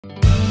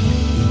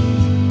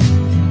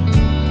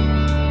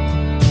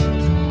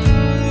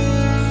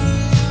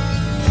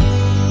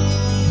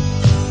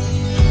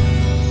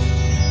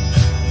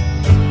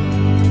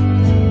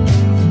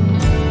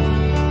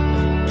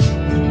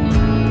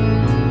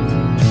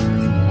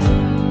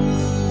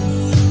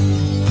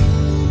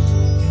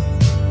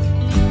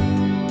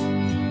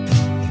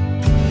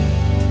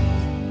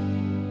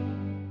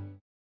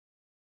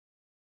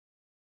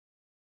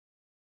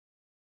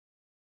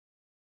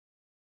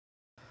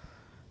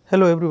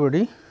Hello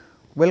everybody,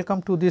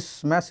 welcome to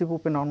this massive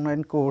open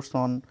online course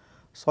on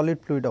solid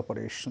fluid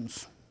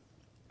operations.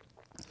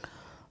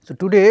 So,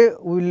 today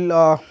we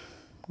will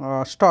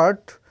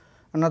start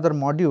another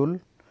module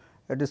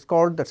that is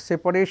called the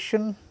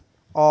separation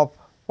of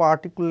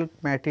particulate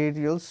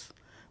materials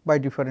by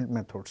different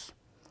methods.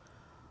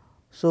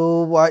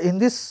 So, in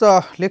this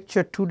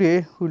lecture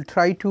today we will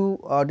try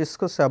to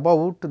discuss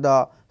about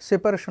the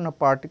separation of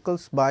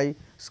particles by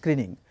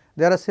screening.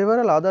 There are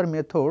several other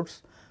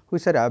methods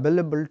which are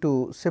available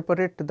to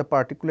separate the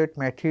particulate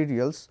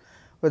materials,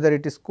 whether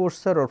it is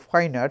coarser or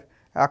finer.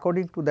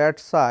 According to that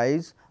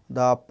size,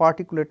 the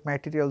particulate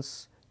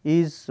materials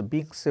is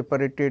being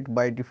separated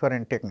by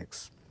different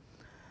techniques.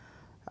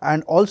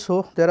 And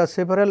also there are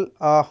several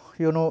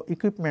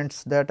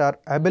equipments that are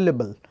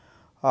available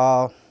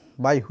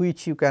by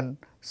which you can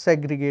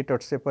segregate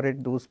or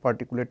separate those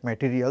particulate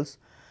materials,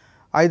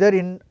 either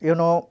in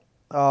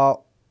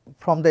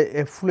from the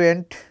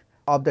effluent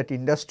of that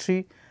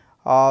industry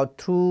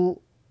through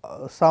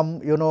some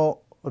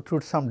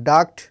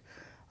duct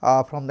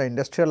from the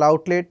industrial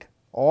outlet,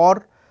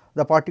 or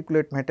the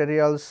particulate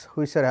materials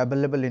which are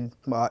available in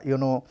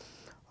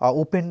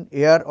open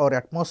air or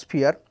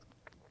atmosphere,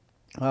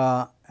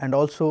 and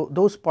also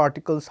those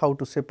particles how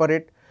to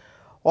separate.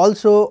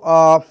 Also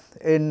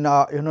in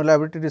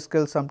laboratory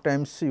scale,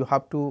 sometimes you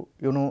have to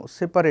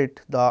separate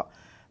the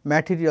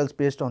materials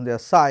based on their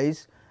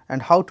size,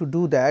 and how to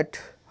do that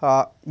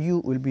you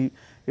will be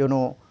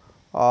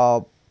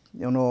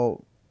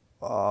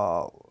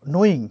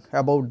knowing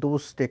about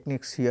those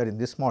techniques here in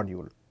this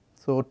module.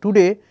 So,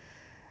 today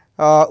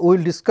we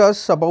will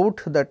discuss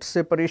about that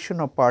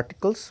separation of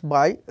particles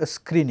by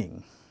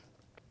screening.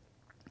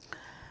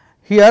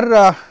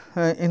 Here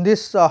in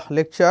this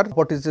lecture,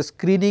 what is the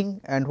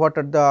screening and what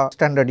are the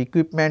standard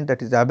equipment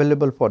that is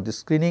available for the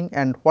screening,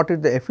 and what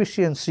is the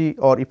efficiency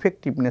or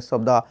effectiveness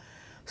of the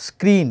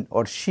screen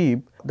or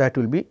sieve, that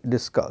will be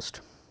discussed.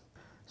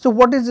 So,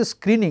 what is the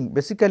screening?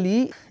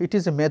 Basically, it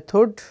is a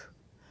method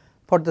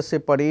for the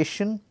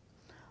separation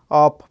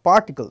of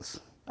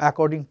particles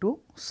according to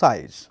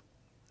size.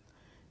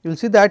 You will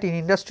see that in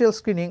industrial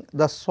screening,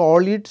 the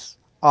solids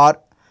are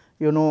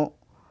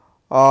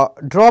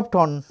dropped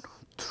or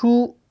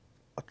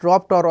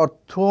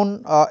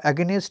thrown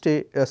against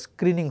a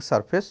screening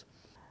surface.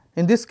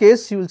 In this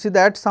case, you will see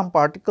that some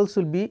particles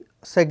will be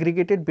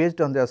segregated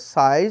based on their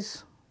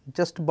size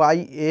just by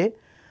a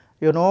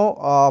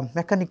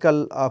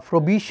mechanical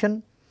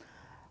provision,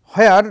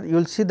 where you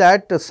will see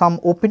that some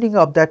opening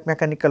of that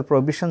mechanical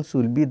provisions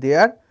will be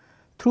there,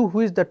 through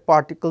which that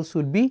particles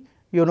will be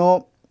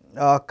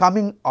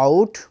coming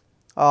out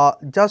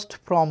just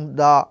from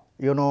the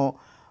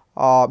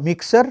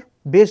mixer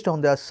based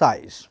on their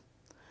size.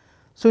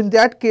 So, in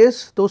that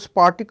case, those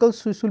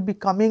particles which will be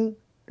coming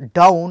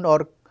down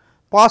or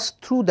pass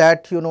through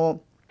that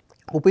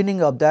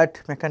opening of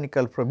that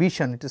mechanical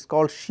provision, it is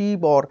called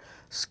sieve or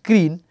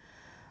screen,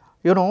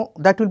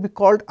 that will be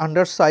called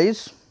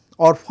undersize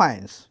or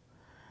fines,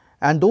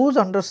 and those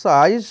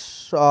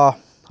undersize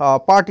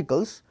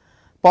particles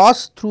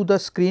pass through the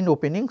screen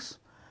openings,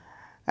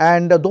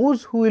 and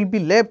those who will be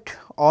left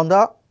on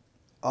the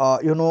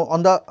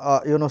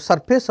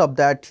surface of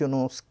that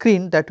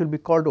screen, that will be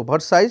called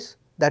oversize.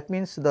 That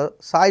means the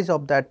size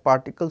of that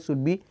particles will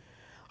be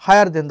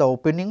higher than the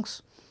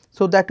openings.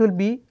 So, that will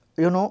be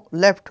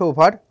left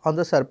over on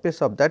the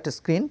surface of that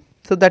screen.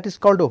 So, that is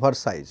called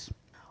oversize.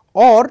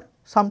 Or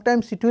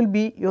sometimes it will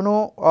be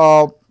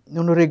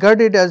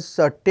regarded as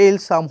a tail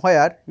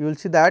somewhere. You will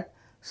see that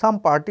some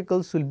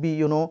particles will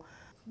be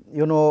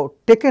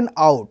taken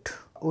out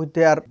with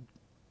their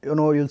you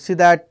will see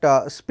that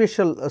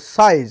special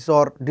size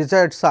or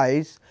desired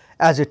size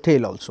as a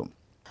tail also.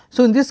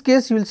 So, in this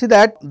case you will see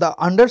that the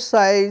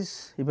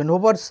undersize, even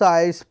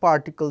oversize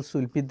particles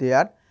will be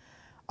there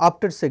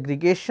after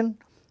segregation,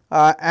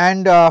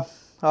 and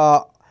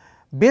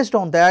based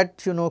on that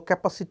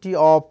capacity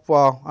of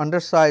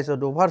undersize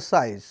or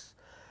oversize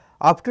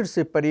after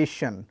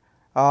separation,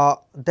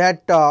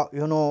 that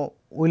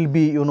will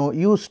be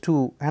used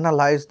to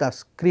analyze the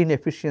screen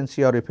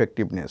efficiency or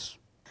effectiveness.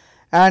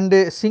 And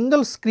a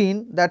single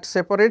screen that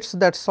separates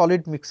that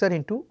solid mixture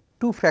into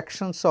two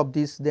fractions of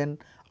these then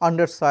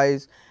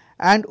undersize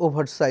and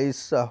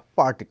oversize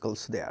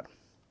particles there.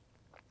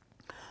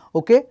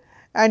 Okay.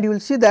 And you will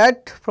see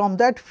that from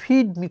that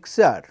feed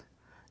mixer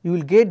you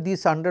will get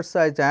these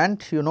undersize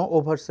and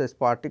oversize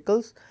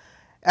particles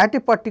at a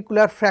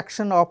particular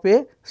fraction of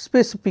a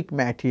specific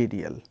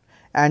material,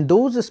 and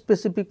those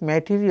specific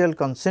material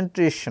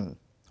concentration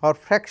or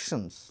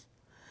fractions,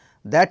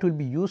 that will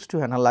be used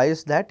to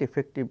analyze that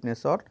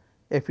effectiveness or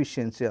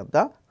efficiency of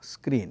the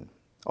screen,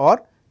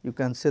 or you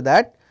can say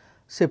that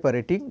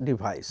separating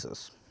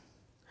devices.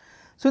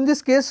 So, in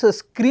this case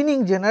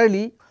screening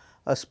generally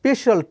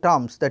special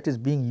terms that is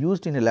being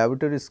used in a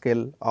laboratory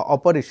scale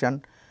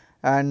operation,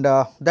 and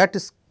that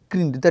is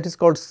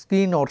called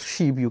screen or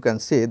sieve, you can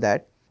say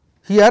that.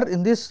 Here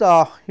in this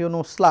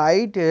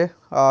slide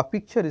a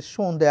picture is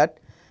shown that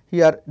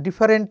here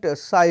different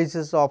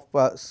sizes of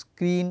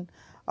screen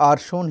are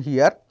shown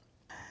here.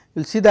 you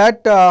will see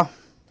that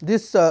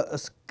this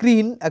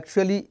screen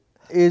actually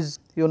is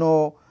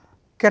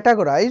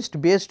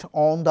categorized based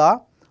on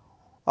the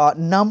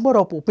number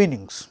of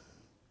openings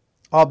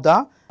of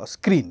the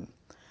screen.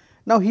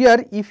 Now,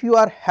 here if you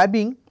are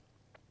having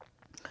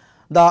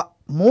the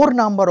more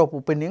number of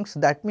openings,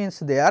 that means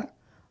there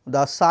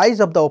the size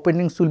of the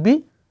openings will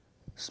be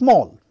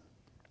small,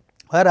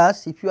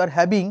 whereas if you are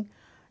having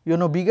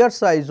bigger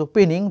size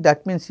opening,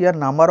 that means here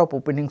number of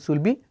openings will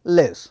be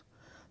less.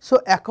 So,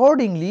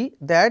 accordingly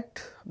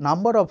that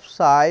number of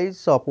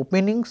size of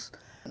openings,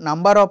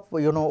 number of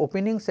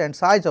openings and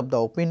size of the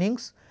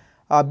openings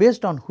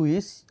based on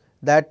which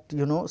that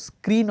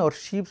screen or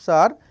sheaves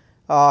are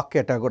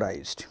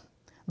categorized.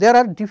 There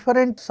are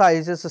different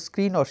sizes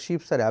screen or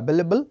sheaves are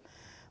available.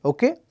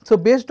 Okay. So,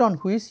 based on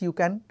which you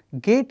can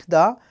get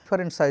the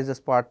different sizes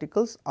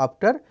particles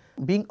after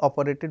being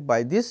operated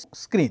by this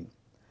screen.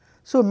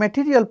 So,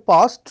 material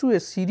passed through a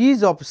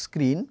series of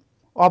screen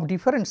of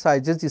different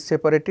sizes is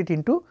separated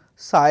into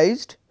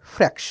sized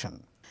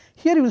fraction.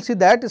 Here you will see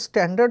that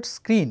standard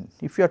screen,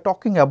 if you are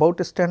talking about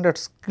a standard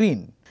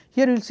screen,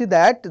 here you will see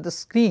that the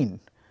screen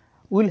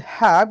will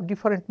have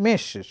different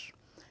meshes.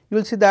 You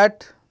will see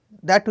that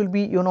will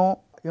be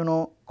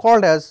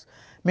called as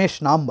mesh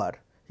number.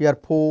 Here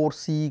 4,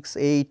 6,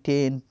 8,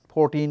 10,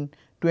 14,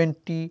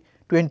 20,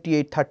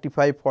 28,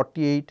 35,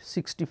 48,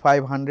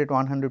 65, 100,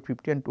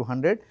 150 and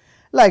 200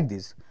 like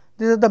this.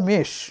 This is the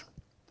mesh,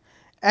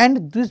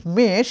 and this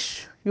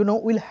mesh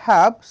will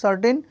have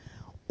certain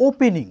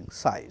opening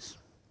size.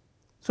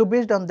 So,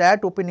 based on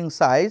that opening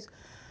size,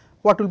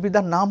 what will be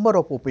the number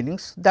of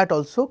openings, that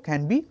also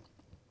can be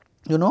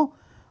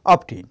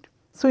obtained.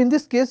 So, in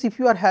this case if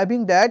you are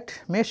having that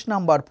mesh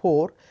number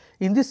 4,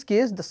 in this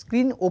case the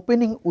screen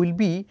opening will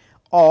be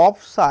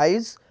of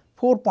size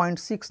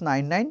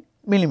 4.699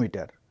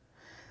 millimeter.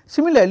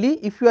 Similarly,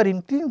 if you are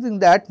increasing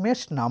that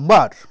mesh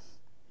number,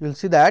 you will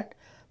see that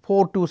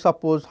 4 to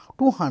suppose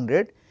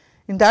 200,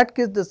 in that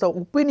case the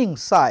opening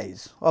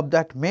size of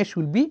that mesh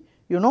will be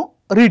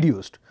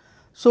reduced.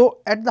 So,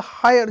 at the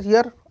higher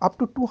here up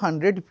to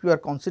 200, if you are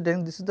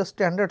considering, this is the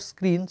standard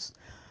screens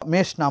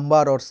mesh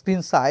number or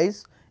screen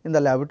size in the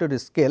laboratory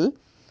scale.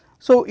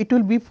 So, it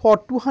will be for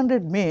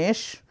 200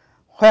 mesh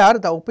where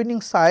the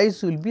opening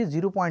size will be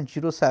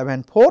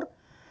 0.074,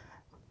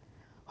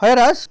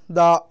 whereas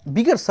the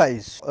bigger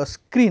size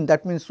screen,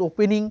 that means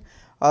opening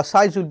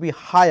size will be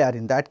higher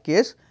in that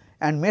case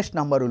and mesh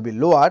number will be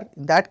lower.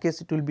 In that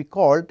case it will be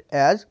called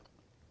as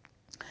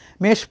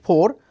mesh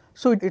 4.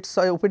 So, its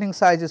opening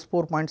size is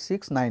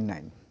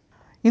 4.699.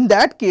 In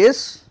that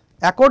case,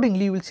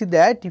 accordingly you will see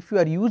that if you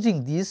are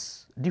using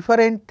these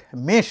different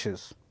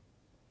meshes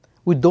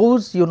with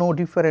those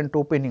different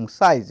opening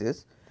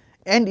sizes,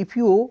 and if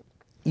you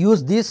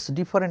use these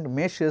different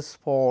meshes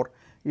for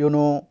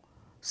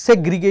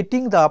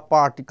segregating the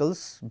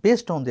particles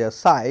based on their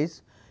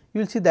size,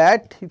 you will see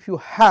that if you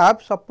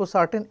have suppose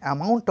certain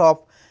amount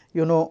of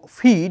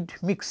feed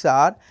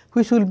mixer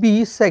which will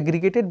be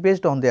segregated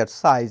based on their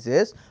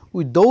sizes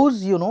with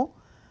those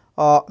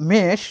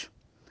mesh,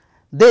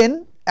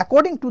 then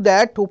according to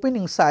that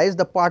opening size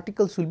the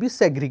particles will be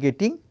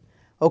segregating.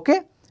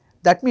 Okay.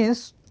 That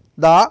means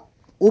the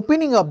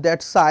opening of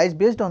that size,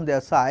 based on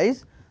their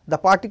size, the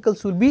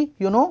particles will be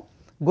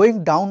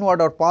going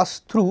downward or pass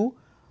through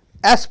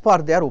as per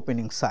their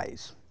opening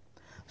size.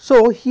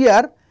 So,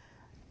 here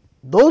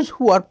those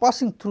who are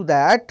passing through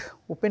that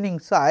opening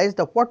size,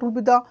 the what will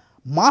be the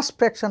mass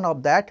fraction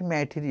of that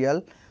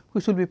material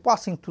which will be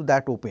passing through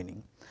that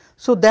opening.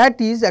 So, that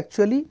is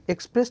actually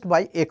expressed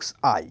by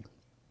xi,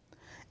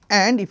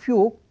 and if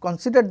you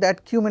consider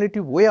that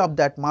cumulative weight of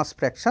that mass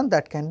fraction,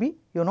 that can be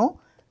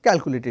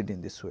calculated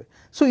in this way.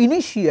 So,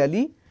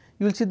 initially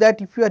you will see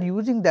that if you are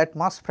using that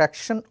mass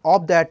fraction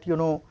of that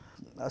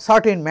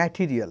certain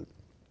material,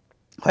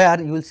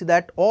 where you will see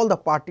that all the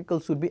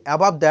particles will be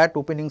above that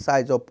opening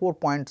size of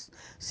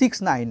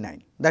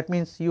 4.699. That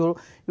means you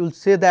will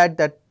say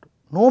that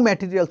no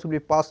materials will be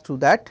passed through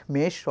that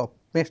mesh of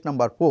mesh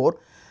number 4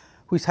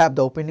 which have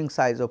the opening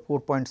size of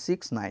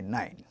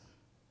 4.699.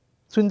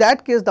 So, in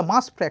that case the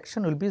mass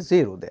fraction will be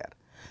 0 there.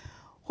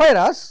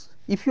 Whereas,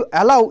 if you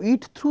allow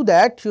it through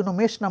that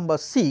mesh number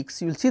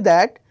 6, you will see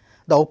that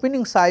the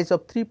opening size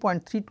of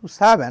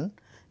 3.327,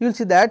 you will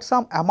see that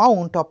some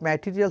amount of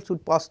materials will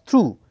pass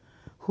through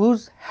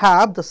whose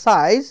have the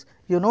size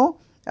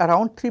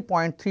around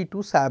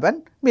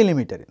 3.327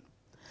 millimeter,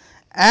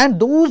 and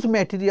those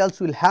materials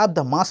will have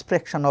the mass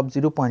fraction of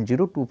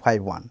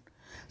 0.0251.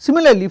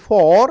 Similarly,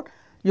 for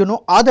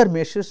other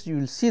meshes, you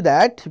will see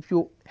that if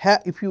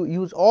you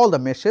use all the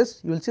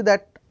meshes, you will see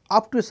that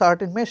up to a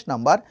certain mesh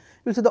number,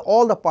 you will see that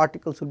all the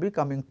particles will be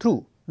coming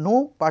through,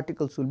 no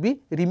particles will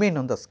be remain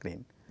on the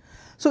screen.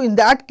 So, in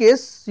that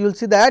case you will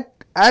see that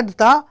at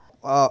the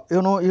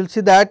you will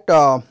see that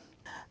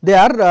they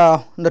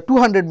are the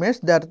 200 mesh,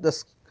 that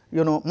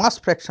the mass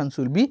fractions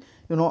will be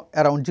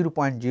around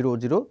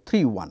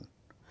 0.0031.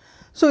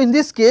 So, in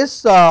this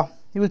case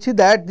you will see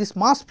that this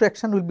mass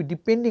fraction will be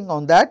depending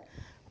on that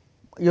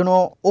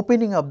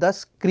opening of the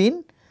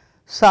screen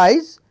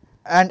size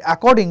and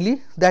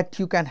accordingly that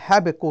you can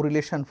have a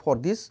correlation for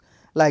this,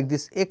 like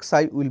this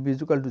xi will be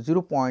equal to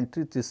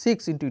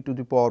 0.336 into e to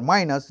the power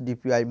minus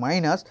dpi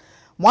minus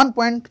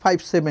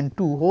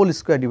 1.572 whole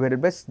square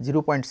divided by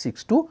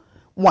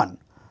 0.621.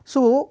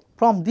 So,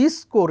 from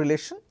this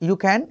correlation you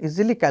can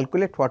easily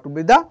calculate what will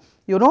be the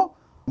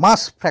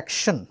mass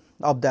fraction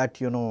of that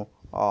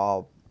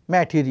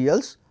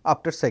materials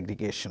after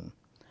segregation.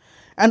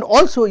 And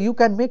also you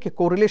can make a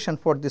correlation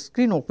for the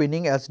screen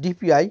opening as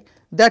dpi,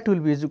 that will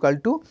be equal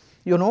to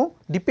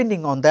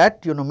depending on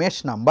that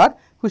mesh number,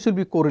 which will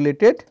be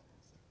correlated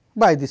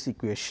by this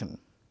equation.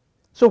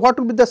 So, what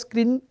will be the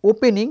screen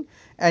opening,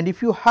 and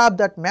if you have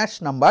that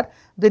mesh number,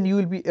 then you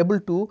will be able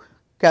to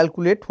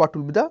calculate what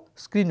will be the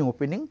screen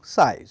opening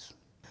size.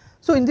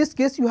 So, in this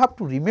case you have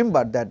to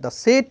remember that the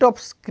set of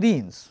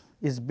screens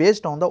is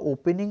based on the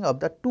opening of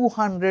the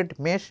 200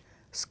 mesh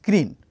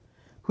screen,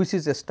 which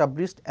is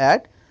established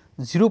at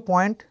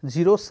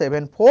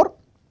 0.074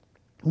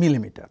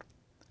 millimeter,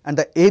 and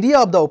the area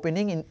of the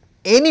opening in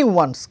any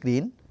one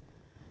screen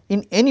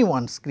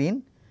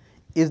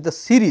is the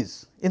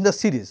series,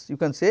 you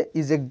can say,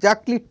 is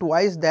exactly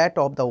twice that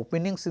of the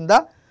openings in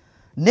the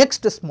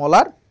next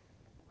smaller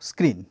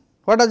screen.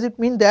 What does it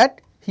mean? That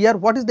here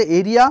what is the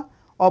area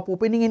of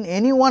opening in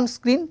any one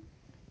screen?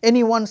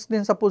 Any one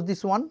screen, suppose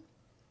this one,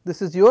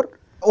 this is your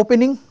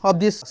opening of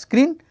this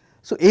screen.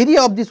 So,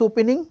 area of this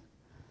opening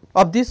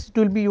of this, it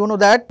will be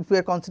that if we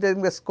are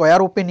considering the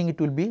square opening, it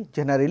will be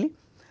generally.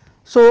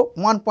 So,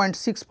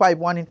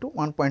 1.651 into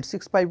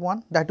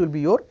 1.651, that will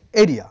be your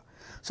area.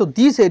 So,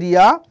 this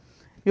area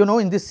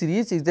in this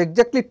series is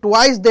exactly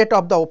twice that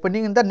of the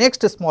opening in the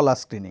next smaller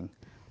screening.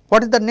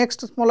 What is the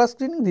next smaller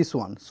screening? This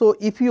one. So,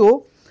 if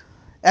you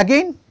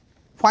again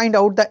find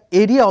out the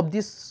area of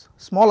this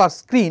smaller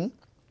screen,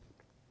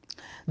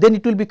 then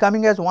it will be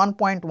coming as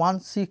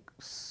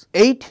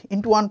 1.168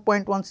 into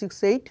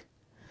 1.168,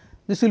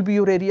 this will be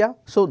your area.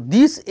 So,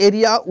 this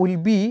area will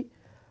be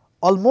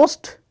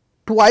almost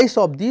twice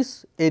of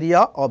this area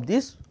of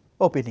this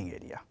opening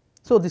area.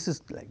 So, this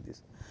is like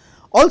this.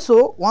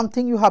 Also, one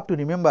thing you have to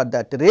remember,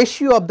 that the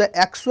ratio of the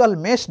actual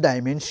mesh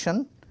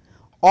dimension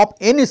of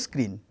any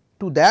screen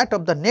to that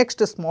of the next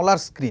smaller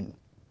screen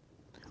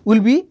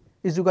will be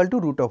is equal to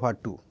root over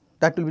 2,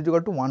 that will be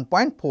equal to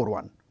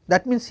 1.41.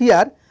 That means,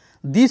 here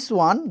this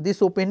one,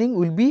 this opening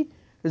will be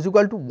is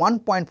equal to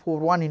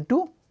 1.41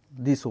 into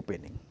this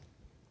opening.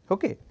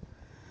 Okay.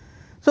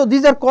 So,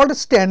 these are called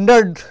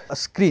standard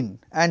screen,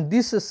 and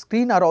this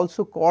screen are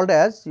also called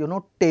as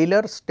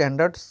Taylor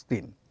standard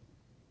screen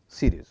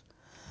series.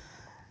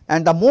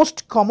 And the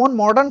most common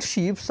modern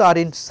sheaves are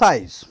in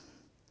size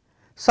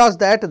such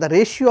that the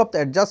ratio of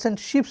the adjacent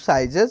sheaf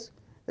sizes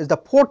is the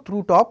 4th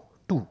root of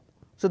 2.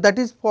 So, that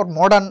is for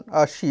modern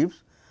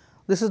sheaves.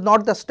 This is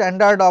not the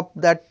standard of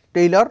that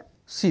Taylor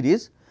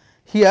series.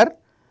 Here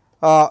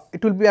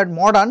it will be at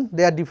modern,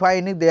 they are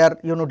defining, they are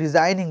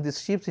designing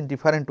these sheaves in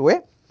different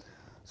way.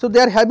 So,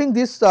 they are having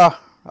this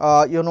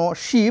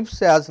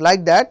sheaves as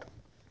like that,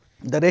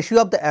 the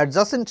ratio of the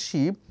adjacent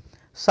sheaf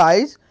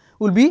size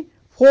will be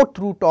 4th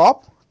root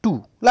of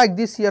 2, like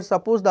this here.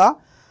 Suppose the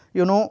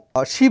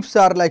sheaves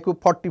are like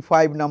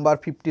 45 number,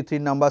 53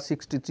 number,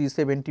 63,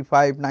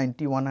 75,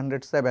 90,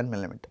 107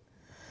 millimeter.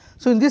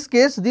 So, in this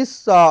case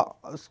this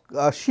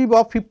sheaf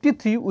of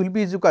 53 will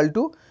be equal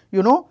to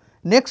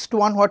next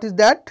one, what is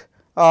that,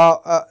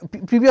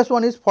 previous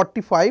one is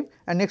 45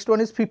 and next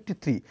one is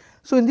 53.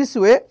 So, in this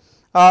way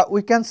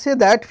we can say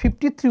that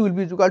 53 will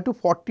be equal to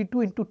 42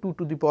 into 2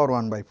 to the power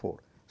 1 by 4.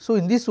 So,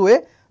 in this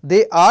way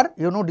they are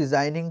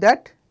designing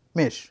that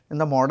mesh in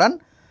the modern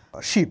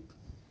sheaf.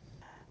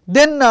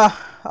 Then we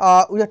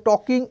are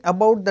talking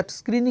about that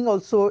screening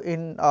also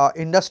in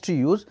industry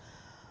use.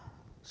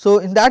 So,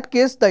 in that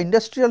case the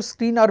industrial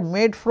screen are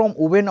made from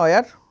woven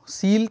wire,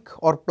 silk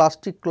or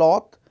plastic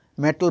cloth,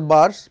 metal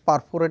bars,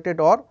 perforated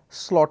or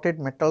slotted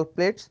metal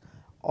plates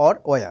or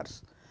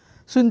wires.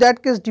 So, in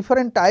that case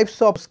different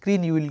types of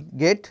screen you will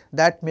get,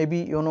 that may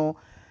be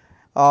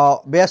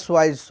base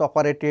wise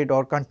operated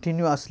or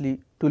continuously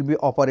it will be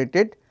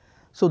operated.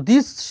 So,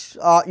 this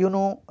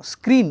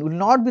screen will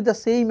not be the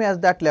same as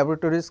that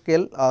laboratory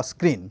scale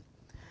screen.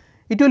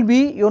 It will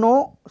be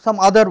some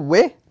other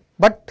way,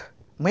 but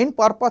main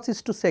purpose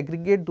is to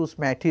segregate those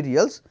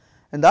materials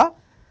in the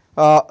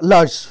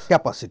large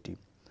capacity.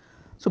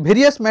 So,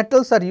 various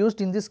metals are used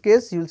in this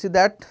case. You will see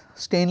that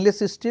stainless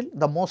steel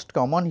the most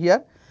common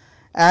here,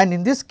 and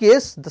in this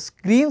case the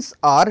screens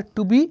are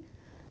to be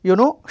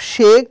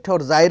shaked or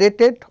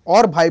gyrated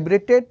or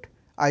vibrated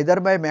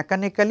either by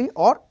mechanically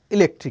or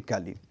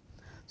electrically.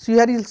 So,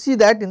 here you will see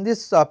that in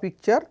this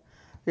picture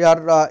we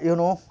are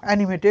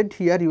animated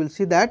here, you will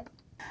see that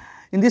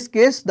in this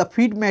case the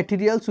feed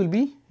materials will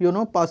be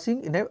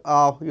passing in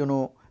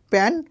a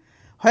pan,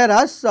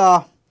 whereas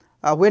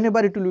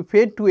whenever it will be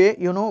fed to a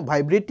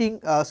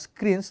vibrating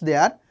screens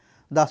there,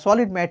 the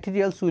solid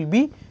materials will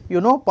be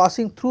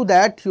passing through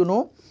that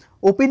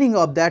opening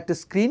of that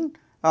screen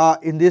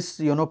in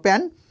this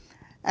pan,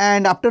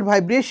 and after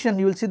vibration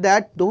you will see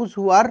that those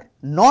who are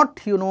not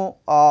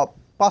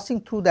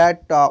passing through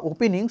that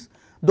openings,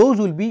 those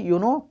will be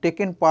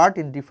taken part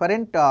in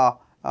different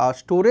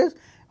storage,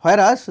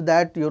 whereas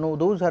that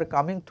those are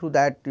coming through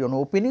that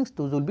openings,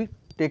 those will be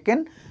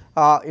taken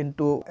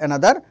into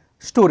another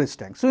storage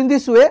tank. So, in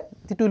this way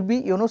it will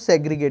be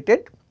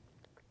segregated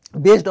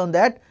based on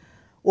that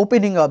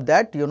opening of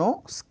that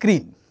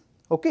screen.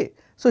 Okay.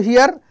 So,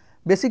 here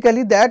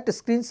basically that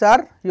screens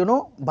are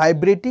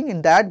vibrating,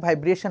 in that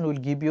vibration will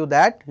give you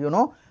that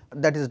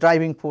that is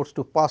driving force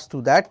to pass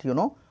through that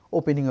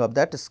opening of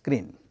that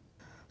screen.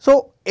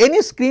 So,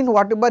 any screen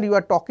whatever you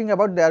are talking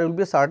about, there will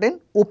be a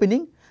certain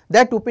opening,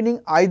 that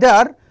opening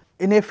either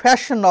in a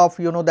fashion of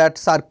that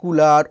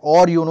circular,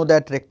 or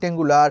that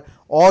rectangular,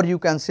 or you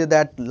can say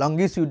that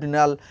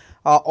longitudinal,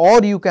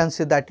 or you can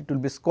say that it will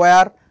be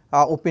square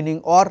opening,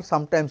 or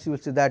sometimes you will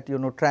see that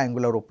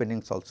triangular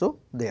openings also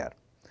there.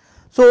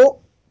 So,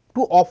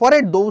 to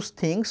operate those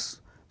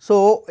things,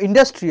 so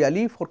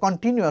industrially for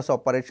continuous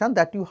operation,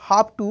 that you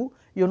have to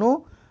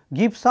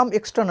give some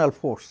external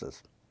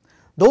forces.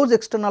 Those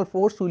external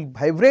force will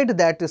vibrate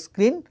that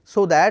screen,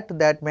 so that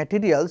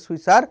materials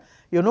which are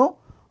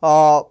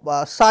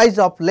size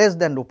of less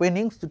than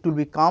openings, it will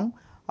become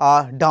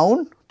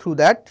down through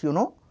that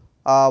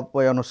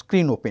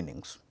screen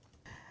openings.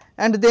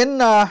 And then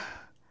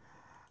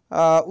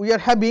we are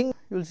having,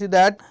 you will see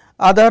that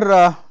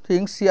other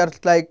things here,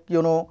 like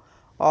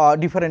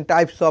different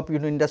types of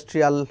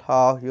industrial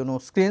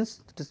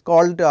screens. It is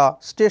called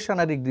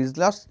stationary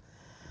grizzlers.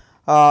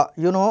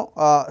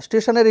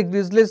 Stationary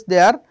grizzlies, they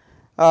are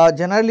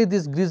generally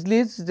these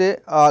grizzlies, they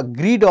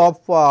grid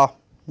of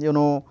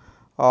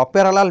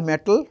parallel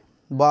metal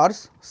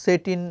bars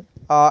set in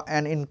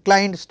an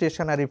inclined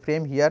stationary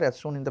frame here as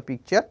shown in the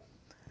picture.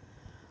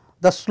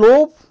 The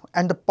slope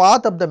and the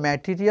path of the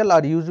material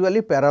are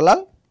usually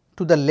parallel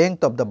to the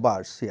length of the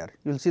bars here.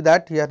 You will see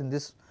that here in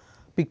this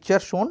picture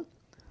shown.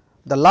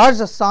 The large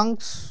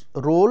chunks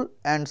roll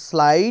and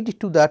slide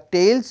to the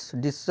tail's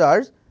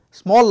discharge,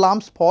 small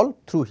lumps fall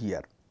through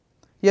here.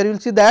 Here you will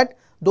see that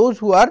those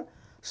who are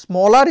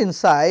smaller in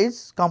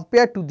size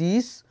compared to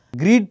these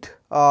grid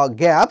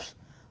gaps,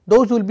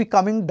 those will be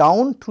coming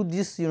down through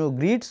these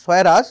grids,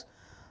 whereas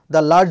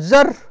the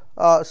larger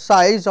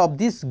size of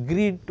these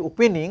grid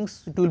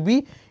openings, it will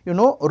be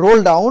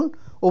roll down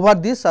over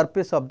the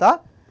surface of the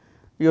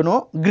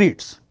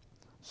grids.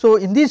 So,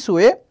 in this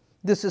way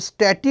this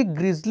static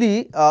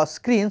grizzly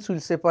screens will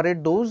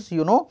separate those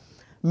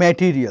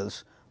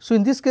materials. So,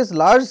 in this case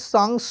large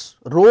chunks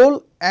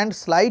roll and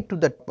slide to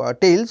the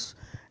tails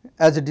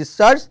as a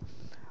discharge,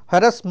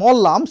 whereas small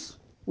lumps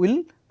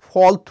will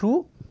fall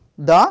through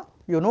the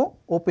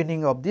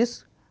opening of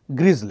these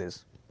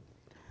grizzlies.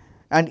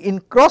 And in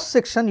cross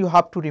section you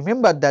have to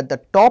remember that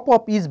the top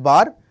of each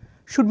bar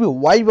should be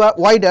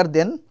wider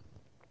than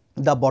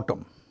the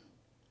bottom,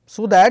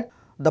 so that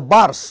the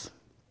bars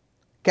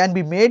can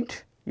be made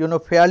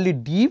fairly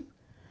deep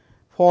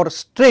for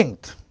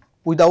strength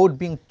without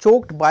being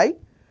choked by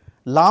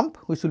lump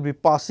which will be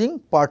passing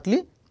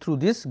partly through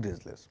these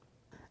grizzlies.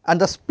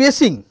 And the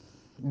spacing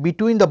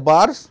between the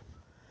bars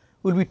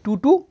will be 2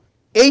 to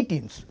 8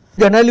 inch.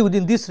 Generally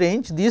within this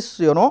range, this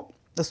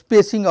the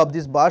spacing of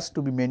these bars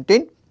to be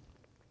maintained,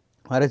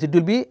 whereas it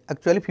will be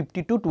actually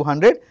 50 to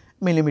 200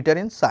 millimeter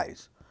in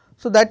size.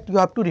 So, that you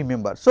have to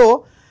remember.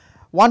 So,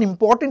 one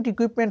important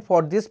equipment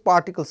for this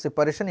particle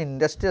separation in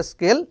industrial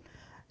scale,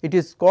 it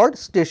is called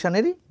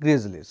stationary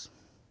grizzlies.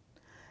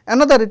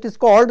 Another, it is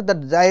called the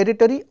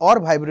gyratory or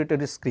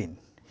vibratory screen.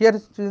 Here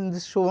in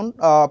this shown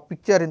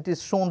picture, it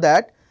is shown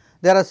that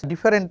there are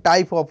different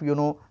type of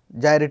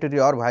gyratory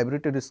or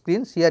vibratory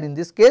screens. Here in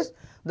this case,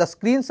 the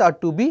screens are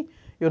to be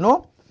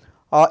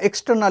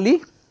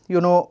externally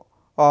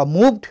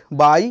moved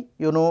by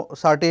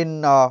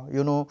certain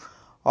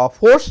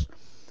force,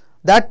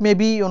 that may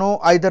be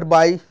either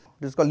by, it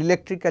is called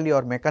electrically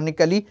or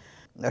mechanically,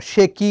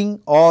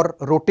 shaking or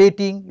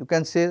rotating, you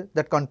can say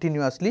that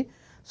continuously,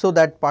 so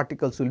that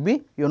particles will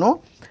be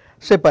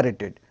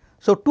separated.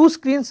 So, two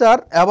screens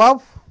are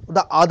above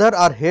the other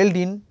are held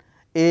in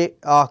a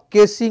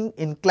casing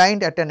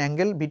inclined at an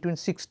angle between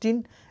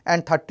 16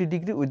 and 30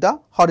 degree with the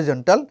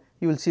horizontal.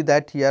 You will see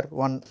that here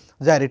one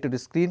gyratory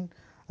screen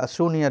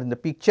shown here in the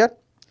picture.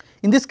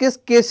 In this case,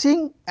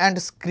 casing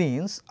and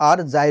screens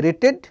are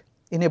gyrated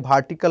in a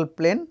vertical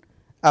plane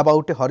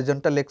about a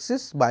horizontal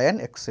axis by an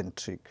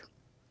eccentric,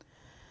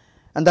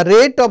 and the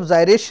rate of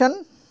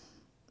gyration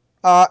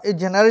is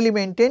generally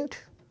maintained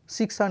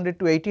 600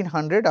 to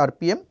 1800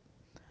 rpm,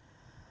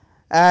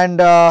 and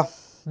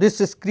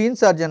these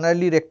screens are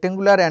generally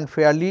rectangular and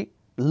fairly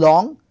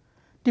long,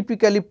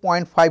 typically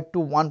 0.5 to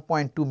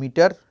 1.2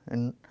 meter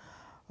in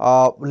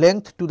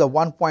length to the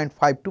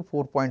 1.5 to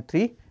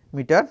 4.3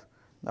 meter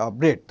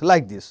breadth,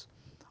 like this,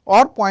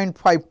 or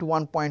 0.5 to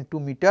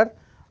 1.2 meter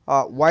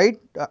wide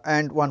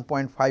and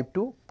 1.5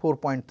 to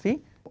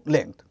 4.3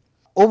 length.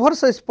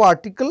 Oversized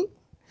particle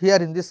here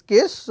in this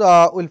case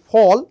will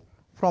fall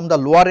from the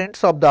lower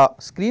ends of the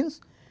screens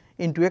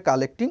into a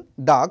collecting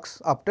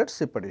ducts after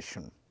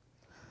separation.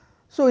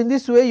 So, in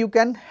this way you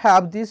can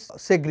have this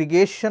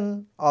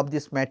segregation of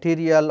this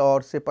material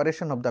or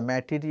separation of the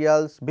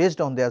materials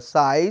based on their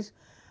size,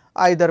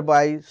 either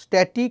by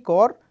static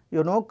or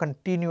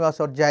continuous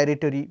or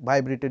gyratory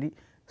vibratory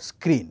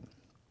screen.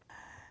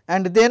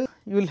 And then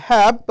you will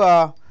have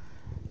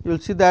you will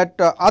see that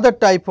other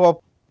type of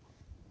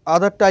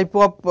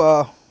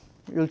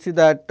you will see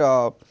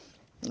that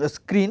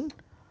screen,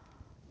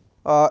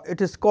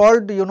 it is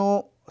called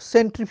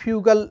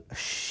centrifugal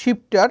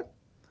shifter.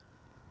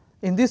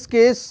 In this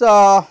case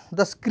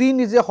the screen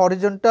is a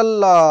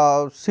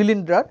horizontal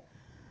cylinder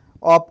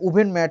of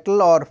woven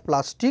metal or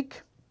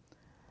plastic.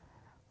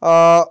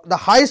 The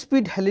high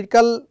speed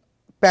helical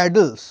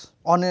paddles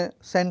on a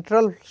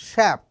central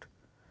shaft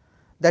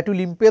that will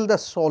impel the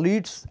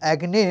solids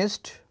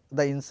against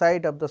the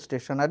inside of the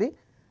stationary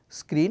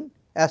screen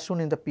as shown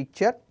in the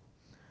picture.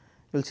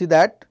 You will see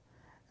that,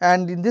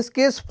 and in this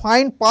case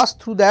fine pass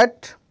through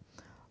that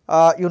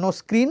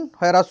screen,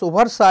 whereas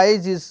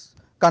oversize is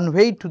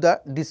conveyed to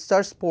the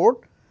discharge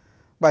port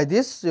by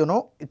this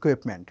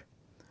equipment.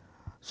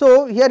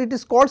 So, here it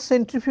is called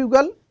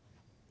centrifugal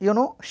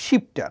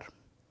shifter.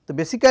 So,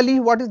 basically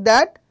what is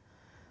that?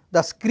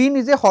 The screen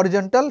is a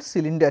horizontal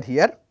cylinder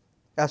here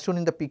as shown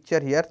in the picture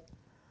here,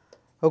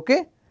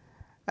 okay,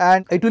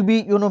 and it will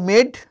be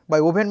made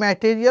by woven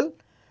material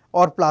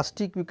or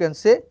plastic you can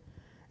say,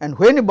 and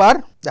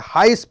whenever the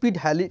high speed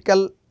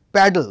helical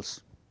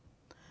paddles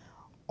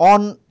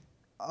on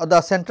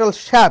the central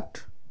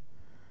shaft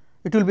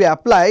it will be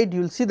applied,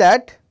 you will see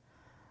that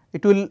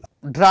it will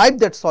drive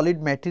that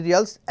solid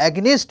materials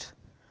against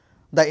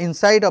the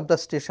inside of the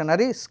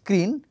stationary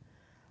screen,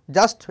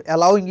 just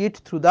allowing it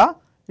through the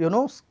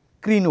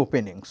screen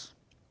openings.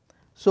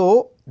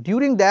 So,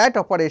 during that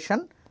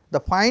operation the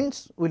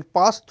fines will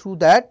pass through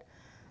that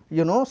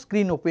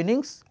screen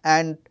openings,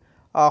 and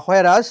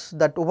whereas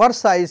that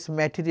oversized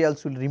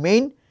materials will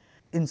remain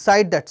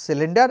inside that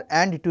cylinder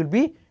and it will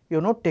be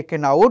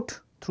taken out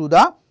through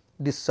the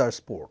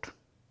discharge port.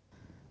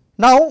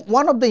 Now,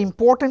 one of the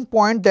important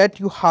point that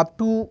you have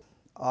to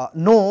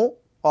know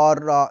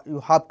or you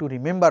have to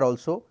remember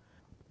also,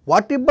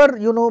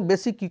 whatever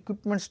basic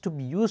equipments to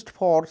be used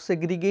for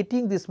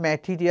segregating this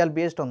material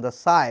based on the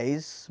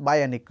size by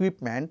an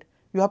equipment,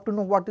 you have to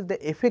know what is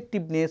the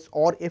effectiveness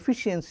or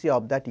efficiency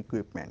of that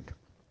equipment.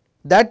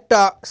 That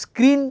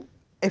screen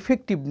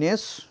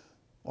effectiveness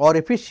or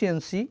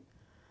efficiency,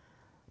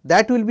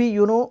 that will be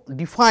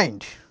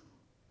defined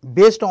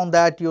based on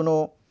that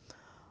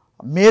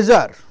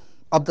measure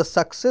of the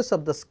success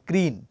of the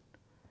screen.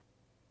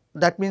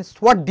 That means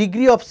what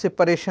degree of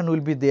separation will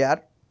be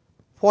there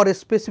for a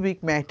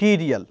specific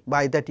material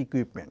by that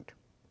equipment.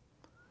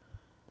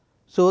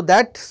 So,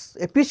 that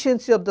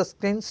efficiency of the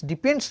screens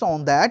depends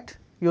on that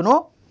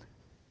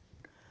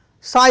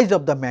size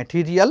of the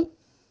material,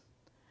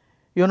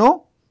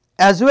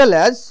 as well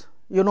as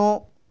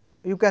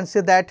you can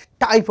say that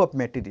type of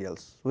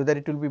materials, whether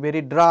it will be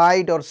very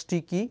dried or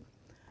sticky,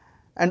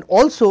 and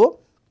also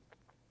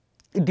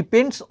it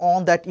depends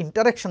on that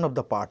interaction of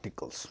the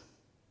particles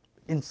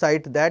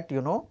inside that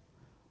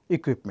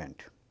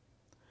equipment.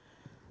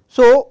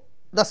 So,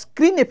 the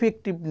screen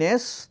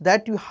effectiveness,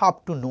 that you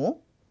have to know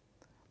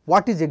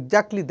what is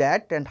exactly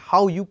that and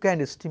how you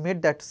can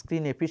estimate that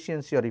screen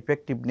efficiency or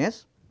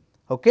effectiveness.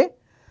 Okay.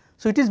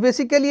 So, it is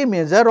basically a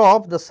measure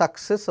of the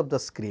success of the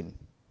screen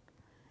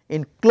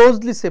in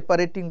closely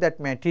separating that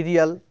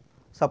material,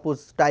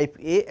 suppose type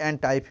A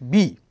and type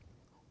B,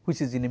 which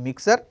is in a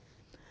mixer,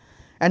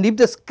 and if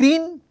the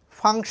screen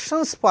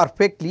functions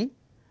perfectly,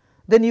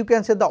 then you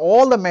can say that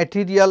all the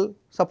material,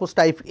 suppose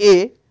type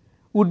A,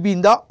 would be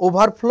in the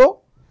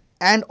overflow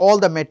and all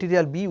the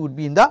material B would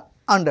be in the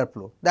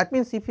underflow. That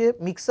means, if a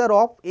mixer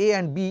of A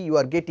and B you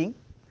are getting,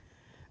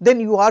 then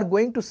you are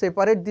going to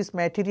separate this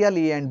material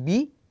A and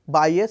B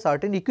by a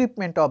certain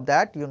equipment of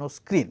that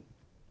screen,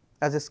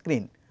 as a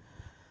screen.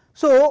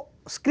 So,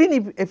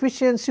 screen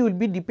efficiency will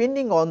be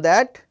depending on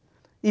that.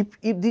 If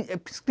the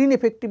screen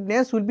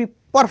effectiveness will be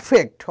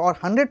perfect or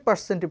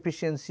 100%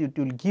 efficiency, it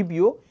will give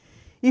you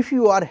if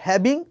you are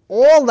having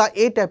all the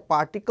A type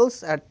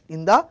particles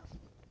in the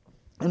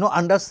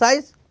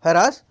undersize,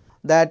 whereas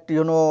that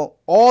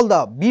all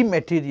the B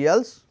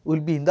materials will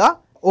be in the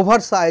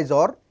oversize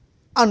or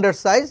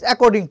undersize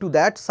according to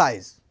that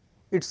size,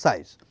 its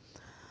size.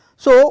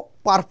 So,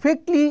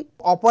 perfectly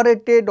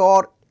operated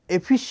or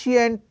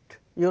efficient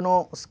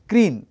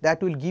screen,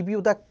 that will give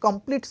you the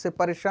complete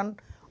separation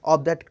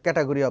of that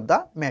category of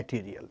the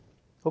material.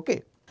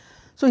 Okay.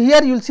 So,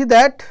 here you will see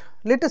that,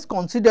 let us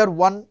consider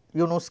one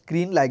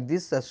screen like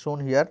this as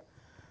shown here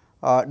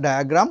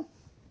diagram.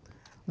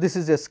 This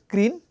is a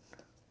screen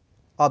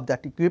of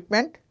that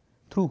equipment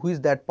through which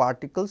that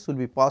particles will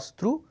be passed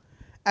through,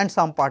 and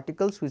some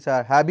particles which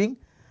are having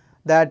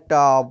that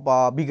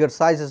bigger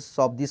sizes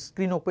of this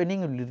screen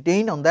opening will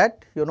retain on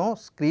that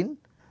screen,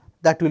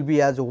 that will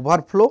be as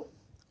overflow,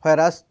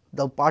 whereas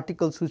the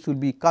particles which will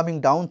be coming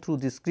down through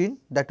the screen,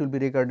 that will be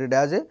regarded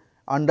as a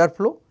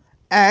underflow,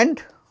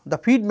 and the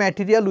feed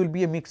material will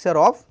be a mixture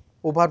of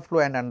overflow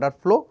and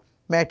underflow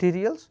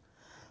materials.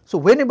 So,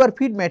 whenever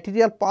feed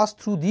material pass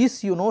through this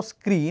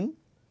screen,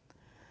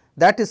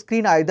 that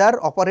screen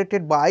either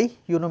operated by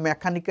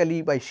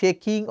mechanically by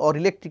shaking or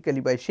electrically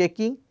by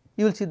shaking,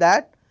 you will see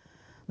that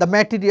the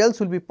materials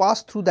will be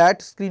passed through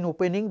that screen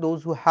opening.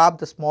 Those who have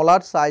the smaller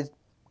size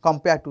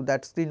compared to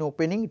that screen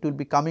opening, it will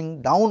be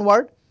coming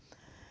downward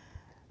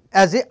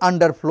as a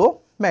underflow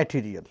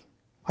material,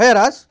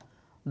 whereas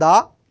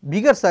the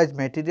bigger size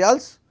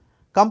materials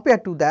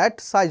compared to that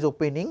size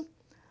opening,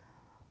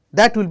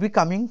 that will be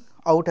coming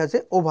out as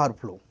a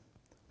overflow.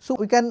 So,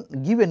 we can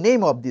give a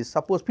name of this,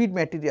 suppose feed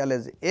material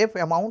as F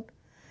amount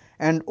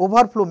and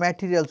overflow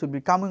materials will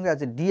be coming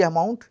as a D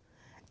amount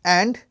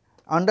and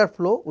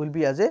underflow will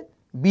be as a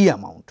B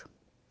amount.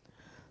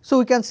 So,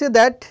 we can say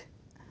that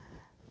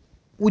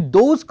with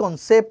those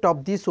concept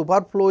of this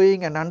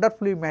overflowing and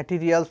underflowing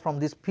materials from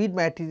this feed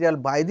material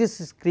by this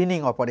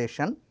screening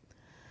operation,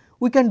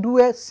 we can do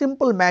a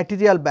simple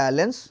material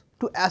balance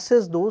to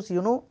assess those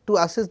to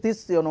assess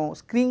this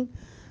screen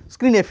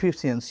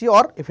efficiency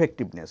or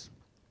effectiveness.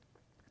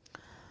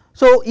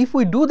 So, if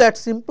we do that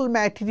simple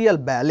material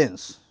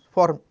balance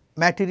for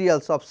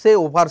materials of say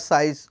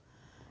oversize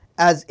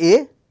as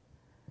A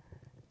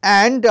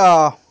and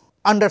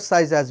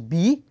undersize as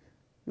B,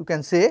 you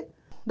can say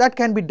that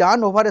can be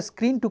done over a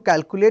screen to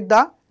calculate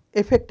the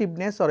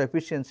effectiveness or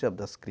efficiency of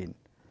the screen.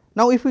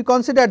 Now, if we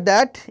consider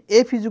that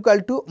F is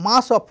equal to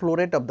mass of flow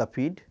rate of the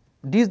feed,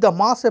 D is the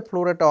mass of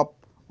flow rate of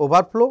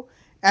overflow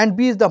and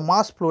B is the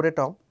mass flow rate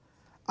of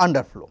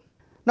underflow.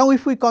 Now,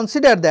 if we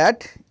consider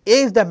that A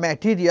is the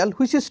material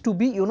which is to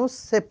be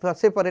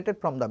separated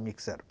from the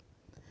mixer.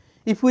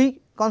 If we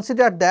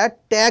consider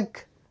that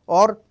tag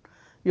or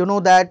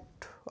that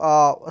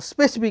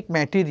specific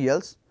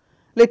materials,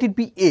 let it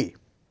be A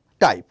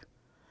type.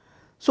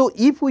 So,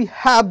 if we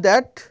have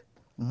that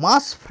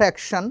mass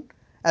fraction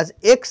as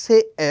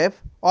XAF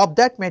of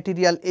that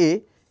material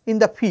A in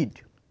the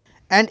feed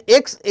and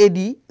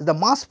XAD is the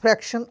mass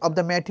fraction of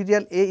the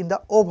material A in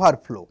the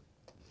overflow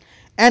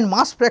and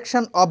mass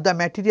fraction of the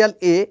material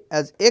A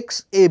as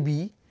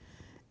XAB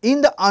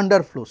in the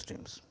underflow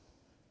streams.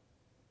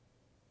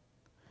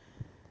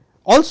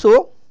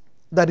 Also,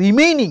 the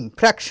remaining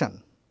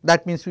fraction,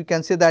 that means we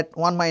can say that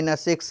 1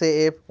 minus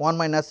XAF, 1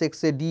 minus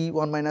XAD,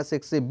 1 minus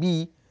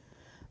XAB,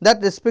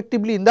 that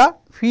respectively in the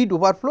feed,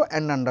 overflow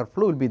and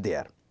underflow will be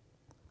there.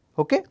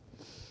 Okay.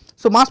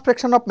 So, mass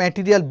fraction of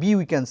material B,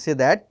 we can say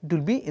that it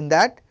will be in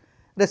that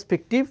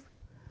respective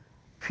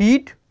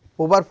feed,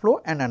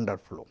 overflow and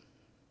underflow.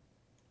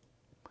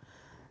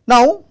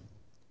 Now,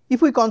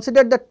 if we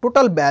consider the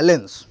total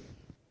balance,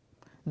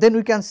 then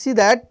we can see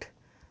that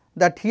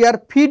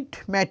here feed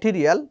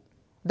material,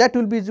 that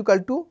will be equal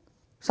to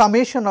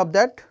summation of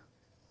that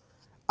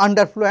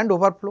underflow and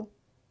overflow,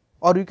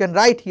 or you can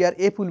write here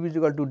F will be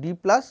equal to D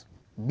plus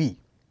B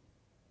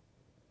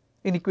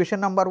in equation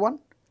number 1.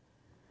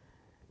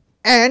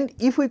 And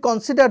if we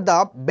consider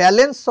the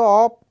balance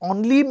of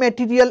only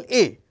material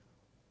A,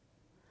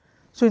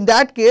 so in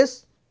that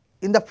case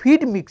in the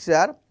feed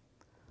mixture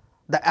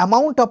the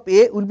amount of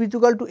A will be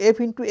equal to F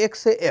into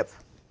XAF,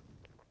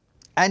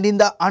 and in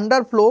the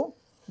underflow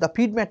the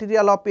feed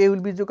material of A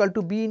will be equal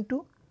to B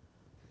into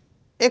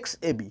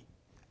XAB,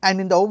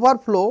 and in the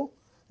overflow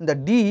in the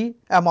D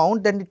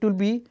amount, then it will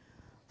be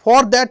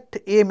for that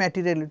A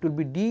material it will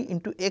be D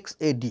into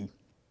XAD.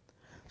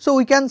 So,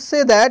 we can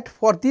say that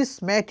for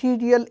this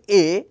material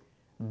A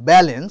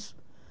balance,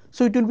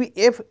 so it will be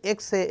F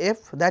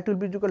XAF, that will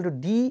be equal to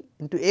D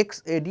into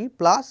XAD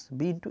plus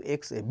B into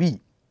XAB.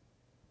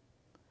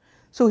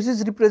 So, this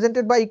is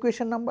represented by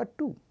equation number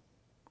 2.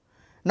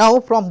 Now,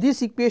 from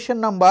this equation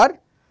number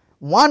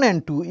 1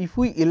 and 2, if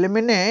we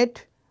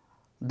eliminate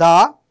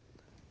the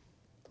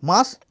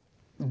mass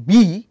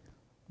B,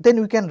 then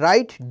we can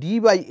write D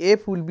by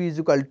F will be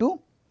equal to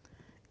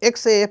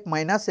XAF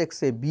minus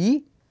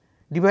XAB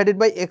divided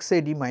by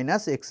XAD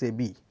minus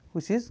XAB,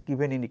 which is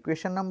given in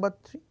equation number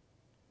 3.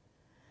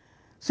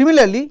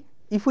 Similarly,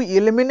 if we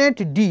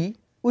eliminate D,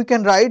 we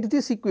can write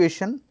this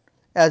equation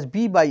as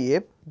B by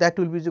F, that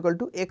will be equal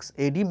to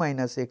XAD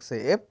minus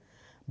XAF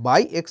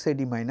by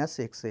XAD minus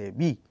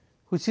XAB,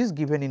 which is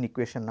given in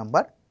equation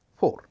number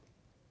 4.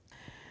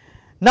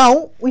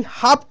 Now, we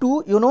have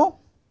to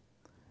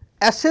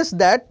assess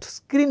that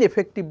screen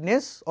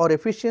effectiveness or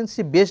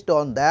efficiency based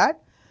on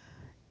that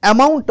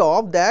amount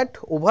of that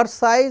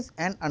oversize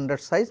and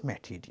undersize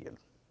material.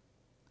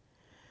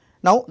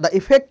 Now, the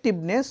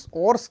effectiveness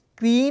or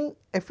screen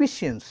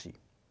efficiency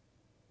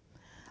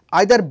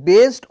either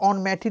based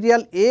on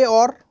material A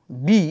or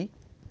B,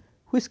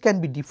 which can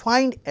be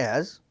defined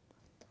as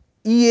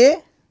EA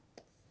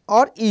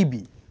or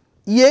EB.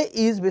 EA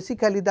is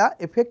basically the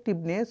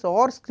effectiveness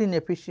or screen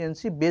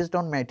efficiency based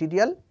on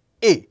material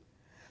A.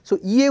 So,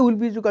 EA will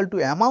be equal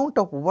to amount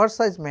of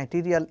oversized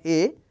material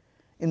A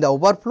in the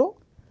overflow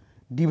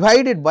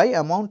divided by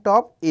amount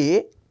of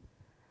A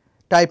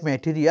type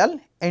material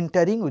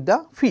entering with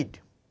the feed.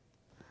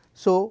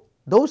 So,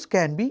 those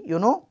can be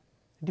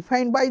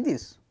defined by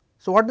this.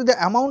 So, what is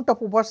the amount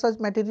of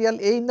oversized material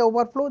A in the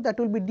overflow? That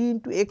will be D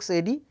into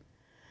XAD,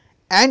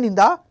 and in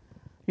the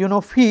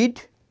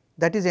feed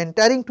that is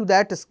entering to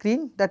that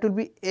screen, that will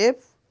be F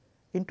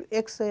into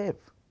XAF.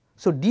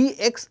 So,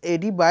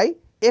 DXAD by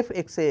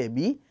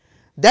FXAB,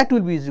 that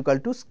will be is equal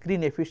to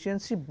screen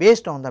efficiency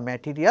based on the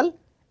material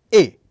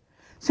A.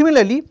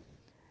 Similarly,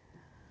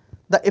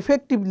 the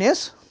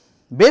effectiveness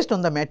based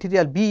on the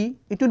material B,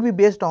 it will be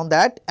based on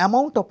that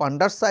amount of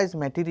undersized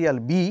material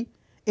B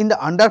in the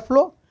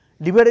underflow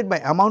divided by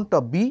amount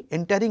of B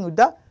entering with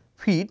the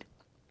feed,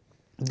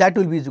 that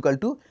will be is equal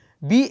to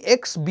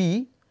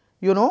Bxb,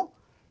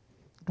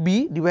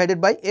 B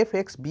divided by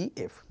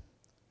Fxbf.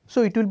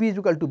 So, it will be is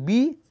equal to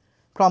B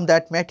from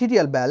that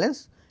material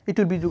balance, it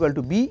will be equal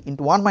to B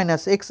into 1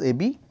 minus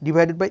Xab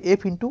divided by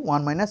F into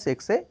 1 minus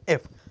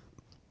Xaf.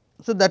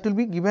 So, that will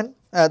be given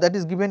that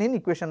is given in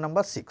equation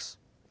number 6.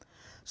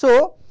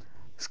 So,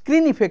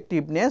 screen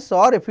effectiveness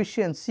or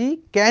efficiency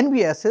can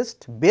be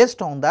assessed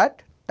based on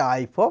that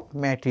type of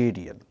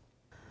material.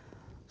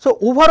 So,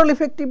 overall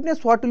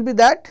effectiveness, what will be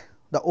that?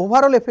 The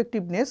overall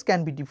effectiveness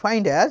can be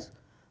defined as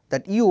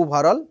that E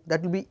overall,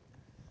 that will be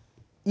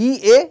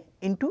Ea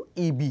into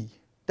Eb,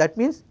 that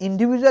means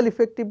individual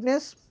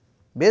effectiveness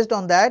based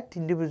on that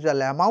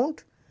individual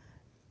amount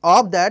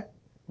of that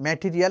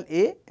material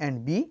A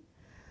and B,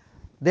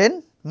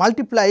 then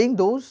multiplying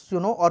those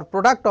or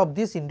product of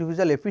this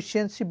individual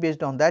efficiency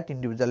based on that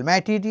individual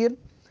material,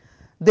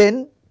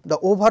 then the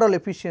overall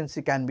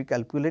efficiency can be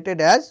calculated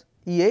as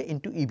Ea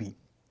into Eb.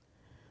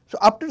 So,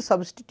 after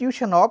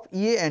substitution of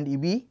Ea and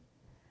Eb,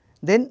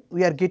 then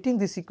we are getting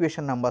this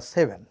equation number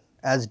 7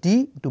 as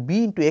D into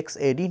B into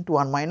Xad into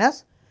 1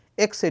 minus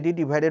Xad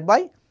divided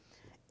by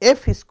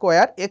F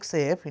square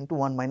Xaf into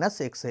 1 minus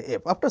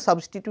Xaf after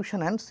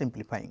substitution and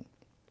simplifying.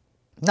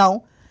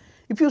 Now,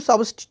 if you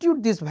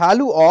substitute this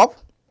value of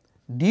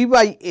D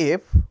by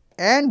F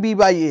and B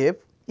by F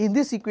in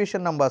this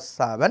equation number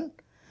 7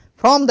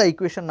 from the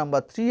equation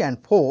number 3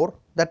 and 4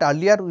 that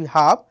earlier we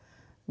have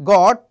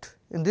got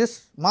in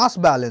this mass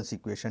balance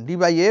equation D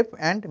by F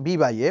and B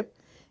by F,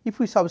 if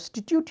we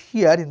substitute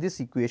here in this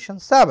equation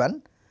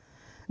 7,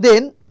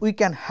 then we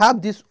can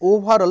have this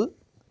overall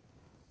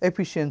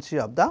efficiency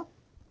of the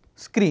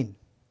screen,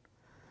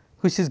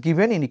 which is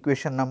given in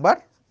equation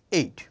number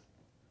 8.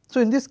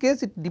 So, in this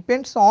case it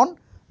depends on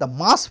the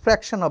mass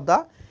fraction of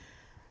the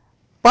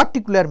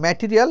particular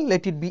material,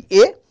 let it be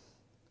A.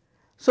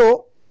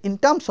 So, in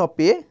terms of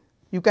A,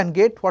 you can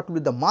get what will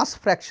be the mass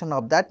fraction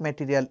of that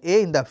material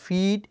A in the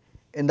feed,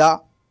 in the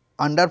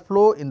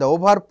underflow, in the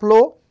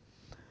overflow,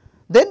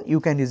 then you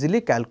can easily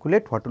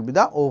calculate what will be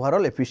the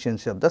overall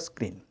efficiency of the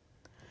screen.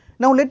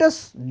 Now, let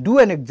us do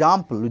an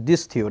example with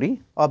this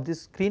theory of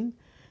this screen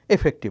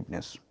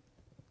effectiveness.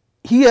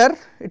 Here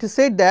it is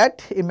said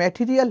that a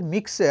material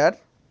mixture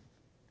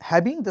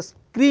having the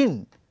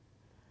screen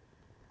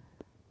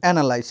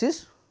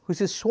analysis,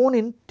 which is shown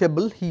in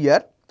table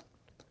here,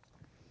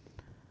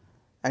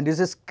 and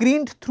is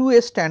screened through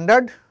a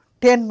standard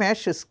 10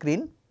 mesh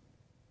screen.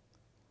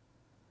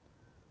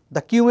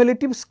 The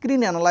cumulative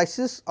screen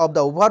analysis of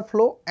the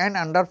overflow and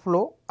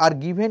underflow are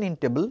given in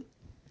table.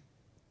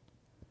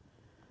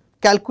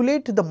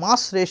 Calculate the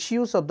mass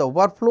ratios of the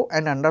overflow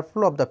and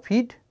underflow of the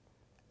feed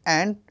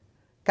and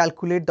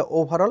calculate the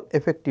overall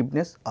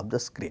effectiveness of the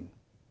screen.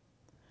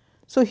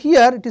 So,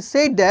 here it is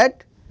said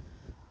that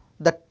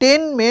the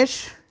 10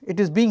 mesh it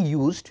is being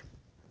used,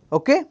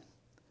 okay,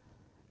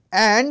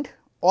 and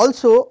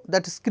also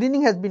that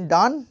screening has been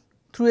done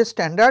through a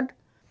standard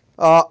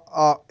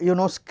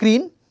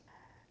screen,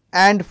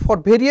 and for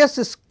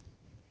various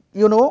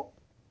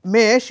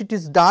mesh it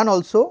is done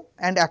also,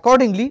 and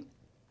accordingly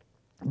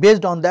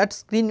based on that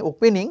screen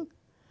opening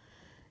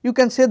you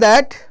can say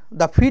that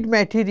the feed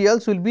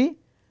materials will be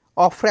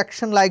of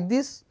fraction like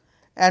this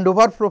and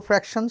overflow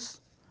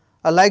fractions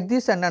like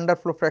this and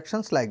underflow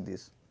fractions like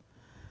this.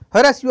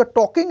 Whereas, you are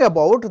talking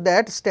about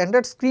that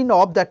standard screen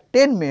of the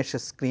 10 mesh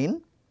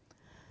screen,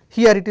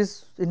 here it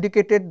is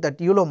indicated that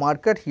yellow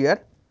marker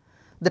here.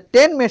 The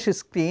 10 mesh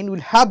screen will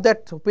have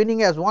that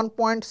opening as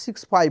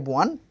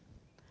 1.651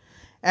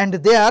 and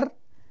their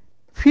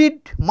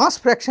feed mass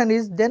fraction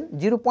is then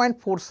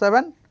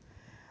 0.47,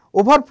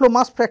 overflow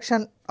mass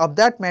fraction of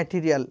that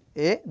material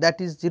A, that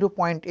is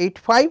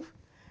 0.85,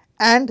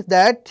 and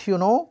that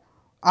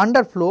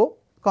underflow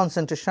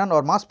concentration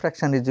or mass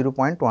fraction is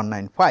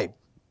 0.195.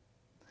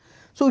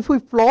 So, if we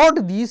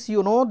plot these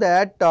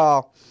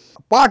that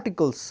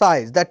particle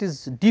size, that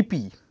is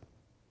dP,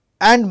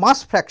 and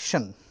mass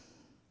fraction,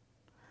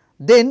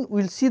 then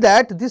we will see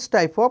that this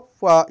type of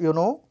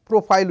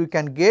profile we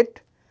can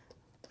get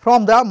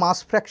from the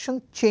mass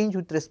fraction change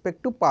with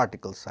respect to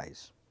particle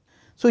size.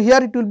 So, here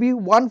it will be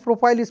one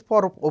profile is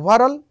for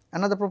overall,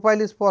 another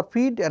profile is for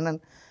feed, and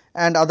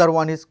other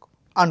one is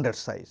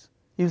undersize.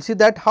 You will see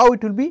that how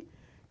it will be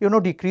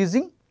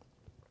decreasing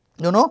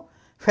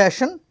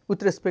fashion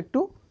with respect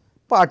to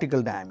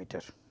particle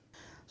diameter.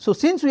 So,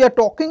 since we are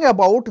talking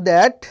about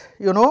that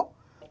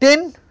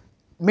 10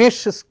 mesh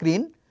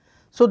screen,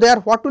 so there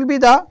what will be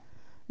the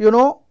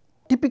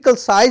typical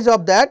size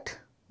of that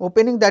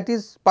opening, that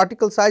is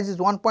particle size is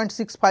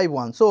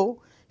 1.651.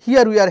 So,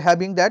 here we are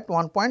having that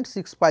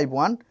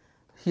 1.651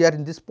 here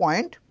in this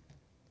point,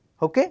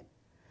 okay,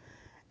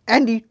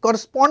 and the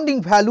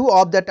corresponding value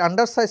of that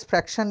undersize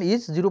fraction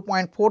is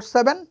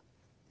 0.47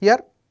 here,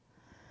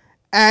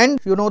 and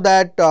you know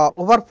that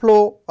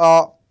overflow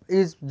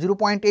is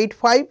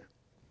 0.85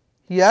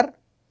 here,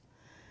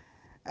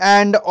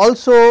 and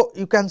also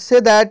you can say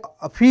that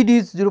feed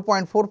is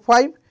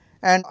 0.45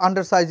 and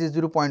undersize is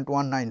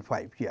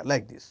 0.195 here,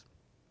 like this.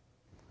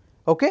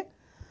 Okay.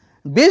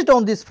 Based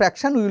on this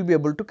fraction, we will be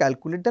able to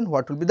calculate then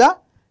what will be the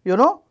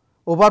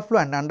overflow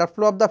and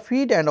underflow of the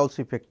feed and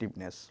also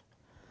effectiveness.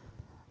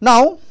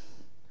 Now,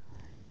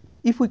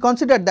 if we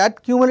consider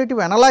that cumulative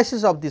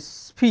analysis of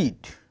this feed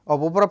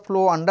of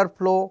overflow,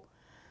 underflow,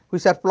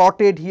 which are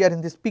plotted here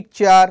in this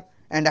picture,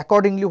 and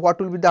accordingly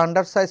what will be the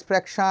undersize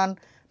fraction,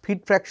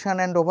 feed fraction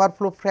and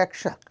overflow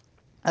fraction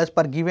as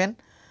per given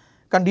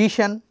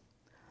condition.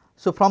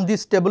 So, from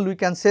this table we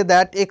can say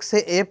that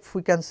XAF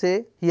we can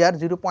say here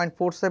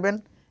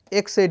 0.47,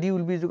 XAD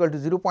will be equal to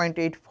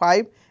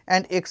 0.85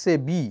 and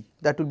XAB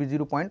that will be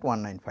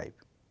 0.195.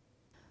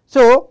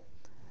 So,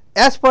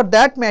 as per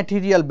that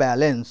material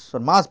balance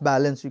or mass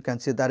balance, you can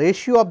say the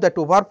ratio of that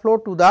overflow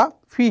to the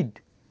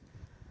feed,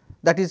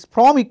 that is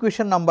from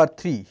equation number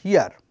 3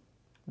 here,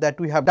 that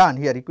we have done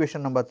here,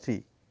 equation number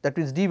 3, that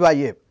is d by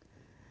f.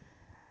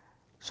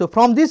 So,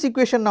 from this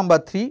equation number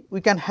 3 we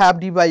can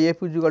have d by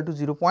f is equal to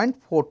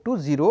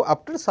 0.420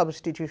 after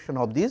substitution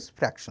of these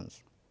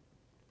fractions.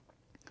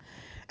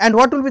 And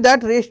what will be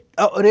that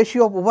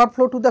ratio of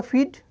overflow to the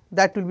feed?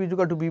 That will be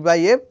equal to b by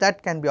f,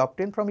 that can be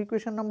obtained from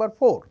equation number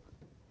 4.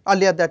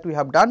 Earlier that we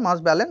have done mass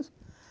balance.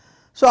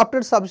 So,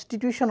 after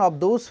substitution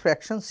of those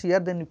fractions here,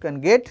 then you can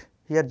get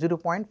here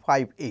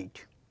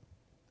 0.58.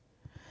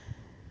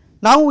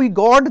 Now, we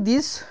got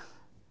this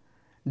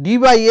d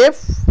by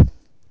f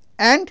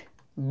and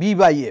b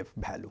by f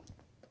value,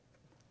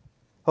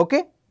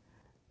 okay.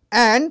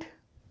 And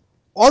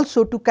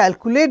also to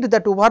calculate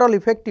that overall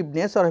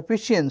effectiveness or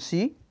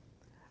efficiency,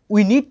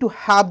 we need to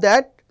have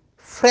that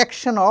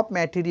fraction of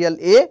material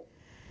A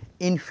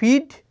in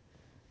feed,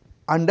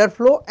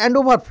 underflow and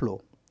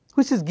overflow,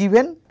 which is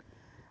given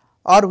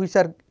or which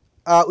are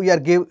we are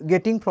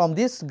getting from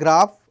this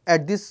graph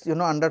at this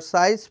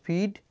undersize,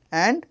 feed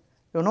and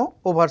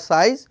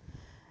oversize.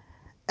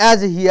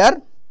 As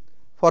here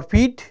for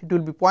feed it will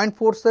be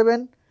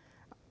 0.47,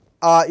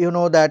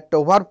 that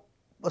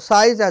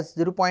oversize as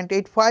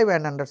 0.85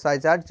 and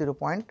undersize at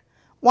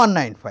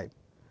 0.195.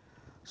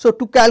 So,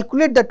 to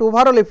calculate that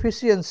overall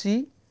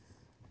efficiency,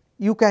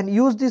 you can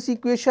use this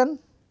equation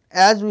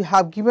as we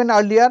have given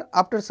earlier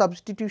after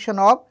substitution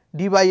of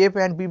d by f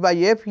and b by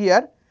f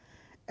here,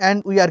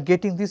 and we are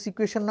getting this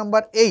equation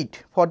number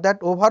 8 for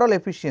that overall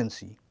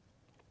efficiency.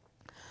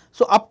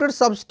 So, after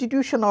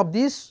substitution of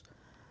these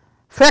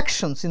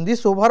fractions in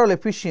this overall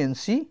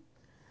efficiency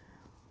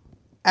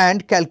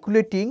and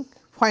calculating,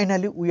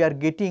 finally we are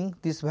getting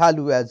this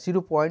value as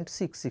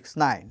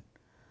 0.669.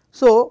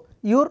 So,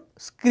 your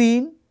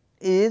screen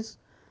is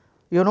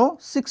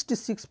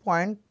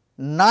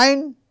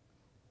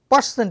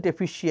 66.9%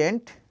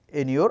 efficient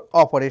in your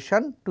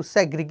operation to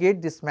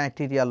segregate this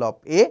material of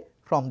A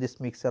from this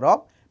mixture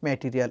of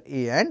material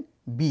A and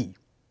B.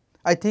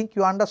 I think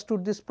you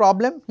understood this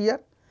problem here.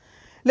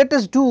 Let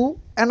us do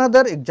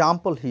another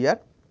example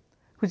here,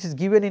 which is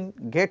given in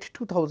GATE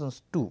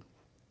 2002.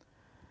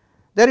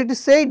 There it is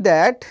said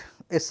that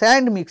a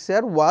sand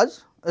mixture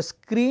was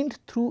screened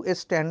through a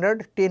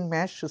standard 10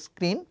 mesh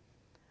screen.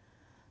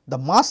 The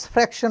mass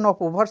fraction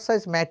of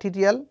oversized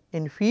material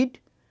in feed,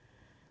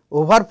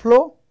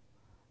 overflow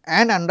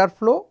and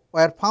underflow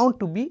were found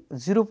to be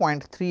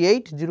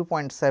 0.38,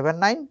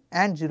 0.79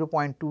 and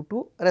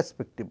 0.22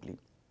 respectively.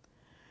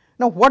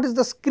 Now, what is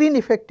the screen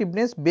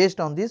effectiveness based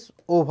on this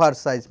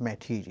oversized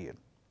material?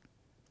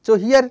 So,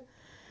 here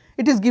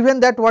it is given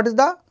that what is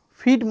the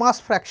feed mass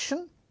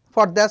fraction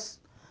for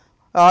this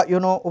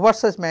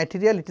oversized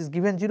material, it is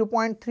given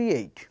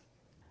 0.38.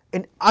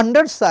 In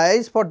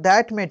undersize for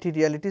that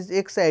material, it is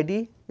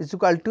XID is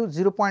equal to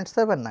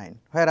 0.79,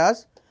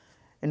 whereas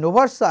in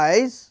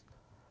oversize,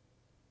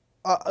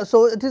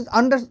 so it is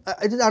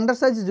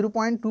undersize is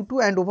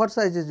 0.22 and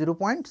oversize is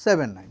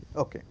 0.79.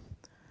 Okay.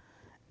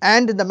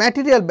 And in the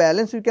material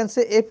balance, you can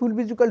say F will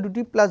be equal to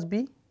D plus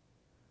B,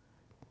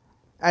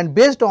 and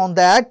based on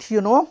that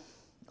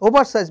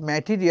oversized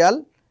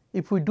material,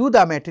 if we do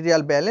the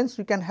material balance,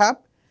 we can have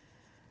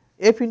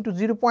F into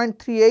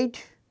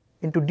 0.38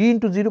 into D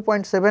into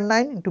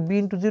 0.79 into B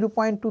into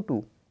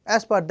 0.22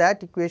 as per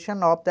that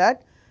equation of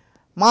that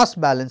mass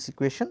balance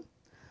equation.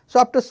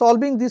 So, after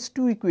solving these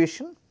two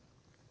equations,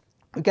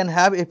 we can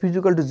have F is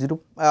equal to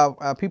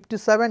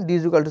 57, D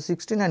is equal to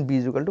 16 and B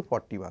is equal to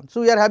 41.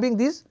 So, we are having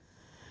this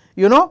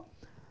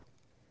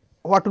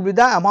what will be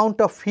the amount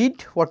of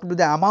feed, what will be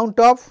the amount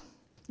of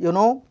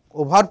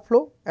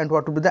overflow and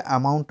what will be the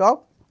amount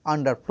of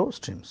underflow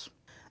streams.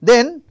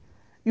 Then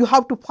you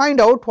have to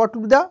find out what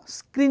will be the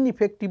screen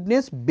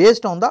effectiveness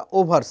based on the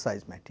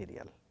oversized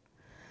material.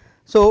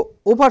 So,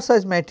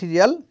 oversized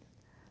material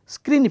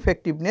screen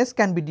effectiveness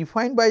can be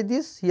defined by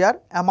this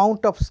here,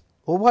 amount of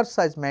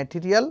oversized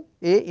material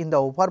A in the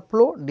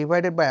overflow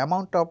divided by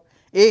amount of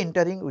A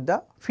entering with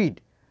the feed,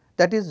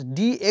 that is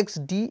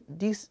dxd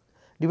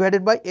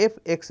divided by f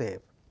x f.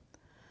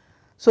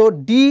 So,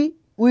 D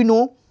we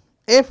know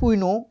F we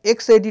know,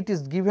 X edit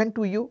is given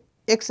to you,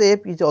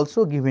 XF is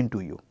also given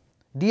to you.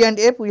 D and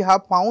F we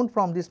have found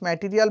from this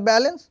material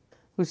balance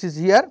which is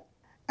here,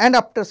 and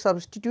after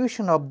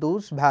substitution of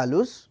those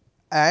values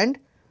and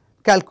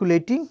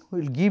calculating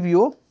will give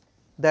you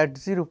that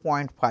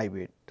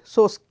 0.58.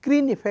 So,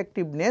 screen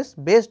effectiveness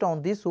based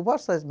on this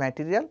oversized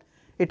material,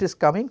 it is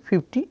coming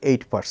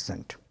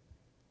 58%.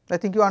 I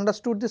think you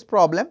understood this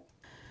problem.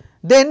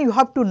 Then you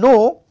have to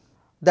know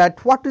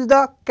that what is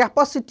the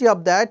capacity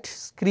of that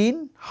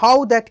screen,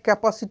 how that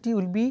capacity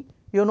will be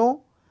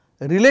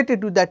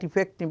related to that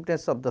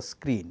effectiveness of the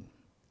screen.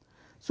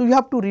 So, you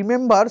have to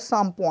remember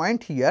some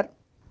point here.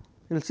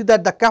 You will see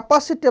that the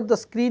capacity of the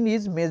screen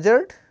is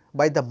measured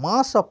by the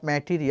mass of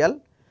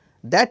material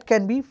that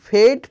can be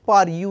fed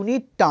per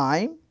unit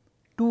time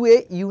to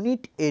a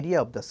unit area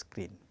of the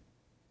screen,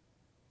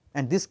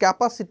 and this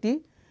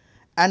capacity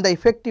and the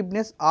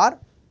effectiveness are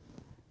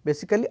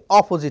basically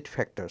opposite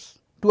factors.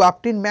 To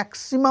obtain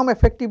maximum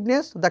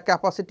effectiveness, the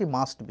capacity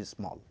must be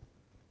small,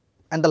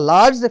 and the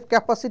large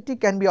capacity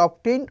can be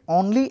obtained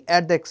only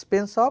at the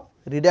expense of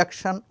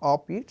reduction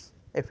of its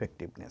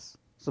effectiveness.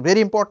 So,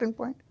 very important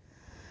point.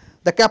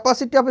 The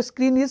capacity of a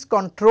screen is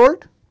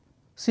controlled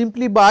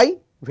simply by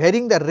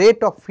varying the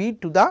rate of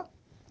feed to the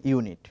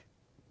unit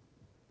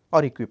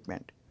or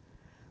equipment.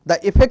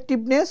 The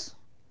effectiveness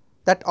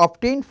that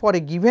obtained for a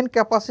given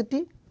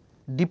capacity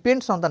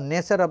depends on the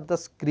nature of the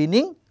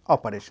screening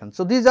operation.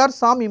 So, these are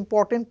some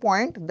important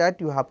points that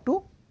you have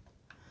to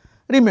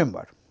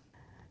remember.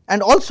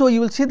 And also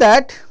you will see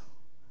that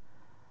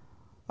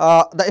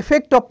the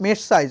effect of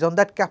mesh size on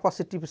that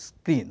capacitive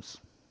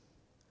screens.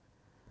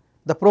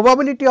 The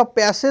probability of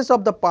passage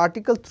of the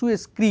particle through a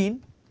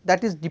screen,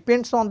 that is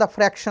depends on the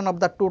fraction of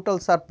the total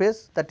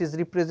surface that is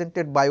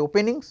represented by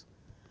openings,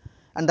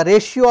 and the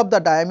ratio of the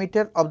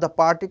diameter of the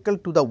particle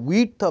to the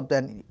width of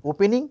the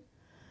opening,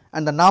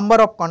 and the number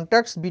of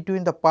contacts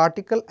between the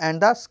particle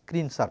and the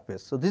screen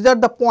surface. So, these are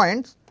the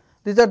points,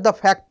 these are the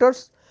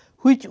factors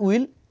which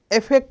will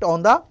affect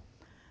on the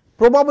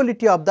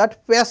probability of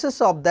that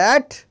passage of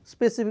that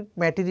specific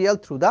material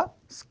through the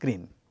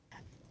screen,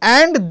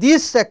 and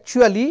this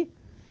actually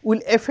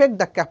will affect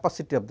the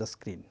capacity of the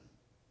screen.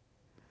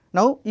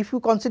 Now, if you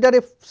consider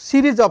a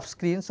series of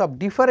screens of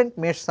different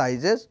mesh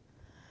sizes,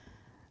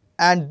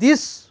 and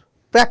these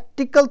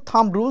practical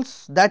thumb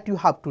rules that you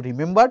have to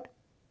remember.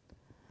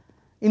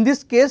 In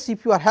this case,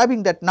 if you are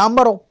having that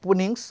number of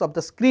openings of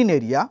the screen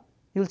area,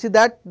 you will see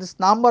that this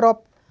number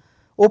of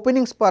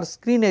openings per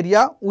screen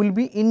area will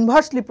be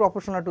inversely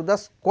proportional to the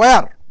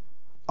square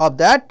of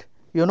that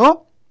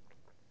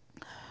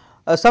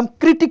some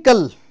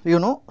critical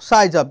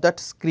size of that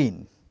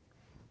screen,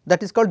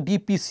 that is called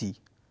DPC.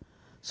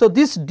 So,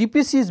 this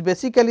DPC is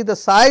basically the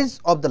size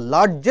of the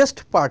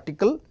largest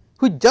particle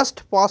which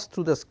just passed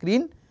through the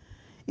screen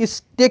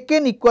is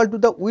taken equal to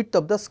the width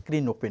of the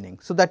screen opening.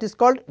 So, that is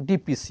called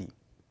DPC.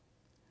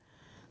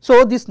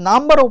 So, this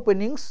number of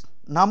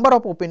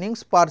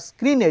openings per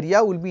screen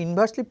area will be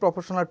inversely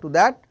proportional to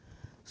that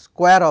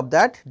square of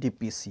that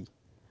DPC,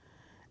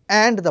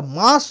 and the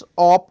mass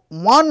of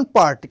one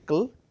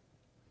particle,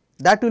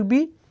 that will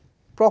be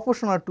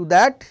proportional to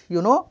that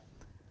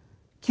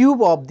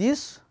cube of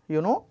this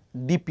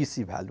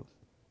DPC value,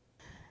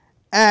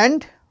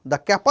 and the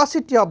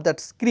capacity of that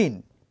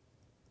screen,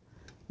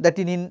 that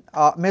in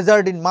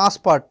measured in mass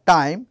per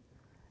time,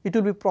 it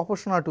will be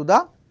proportional to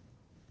the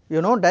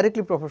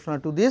directly proportional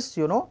to this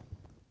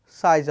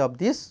size of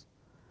this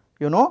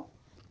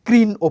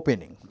screen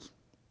openings.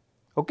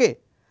 Okay.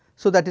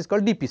 So, that is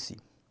called DPC.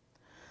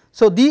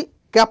 So, the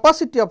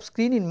capacity of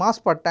screen in mass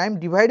per time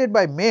divided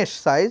by mesh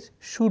size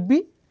should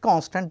be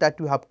constant, that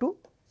you have to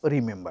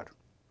remember.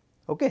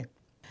 Okay.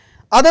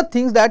 Other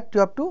things that you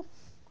have to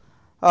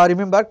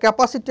remember,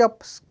 capacity of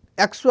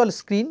actual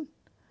screen,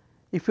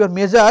 if you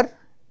measure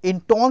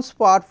in tons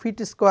per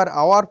feet square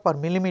hour per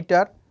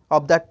millimeter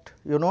of that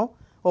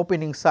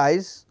opening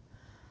size,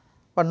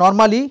 but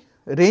normally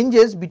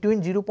ranges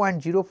between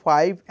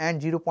 0.05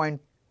 and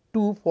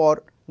 0.2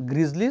 for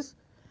grizzlies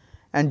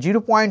and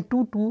 0.2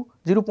 to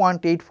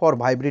 0.8 for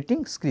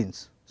vibrating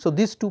screens. So,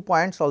 these 2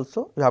 points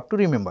also you have to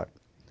remember.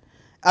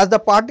 As the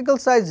particle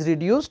size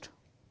reduced,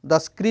 the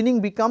screening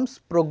becomes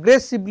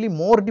progressively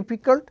more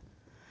difficult,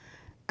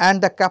 and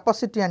the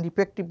capacity and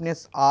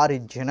effectiveness are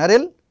in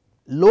general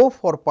low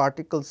for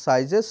particle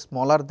sizes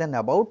smaller than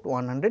about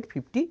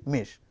 150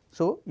 mesh.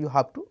 So, you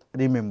have to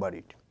remember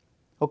it.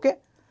 Okay.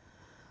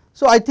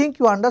 So, I think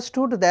you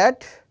understood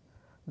that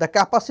the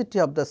capacity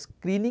of the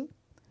screening,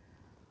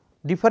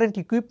 different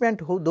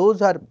equipment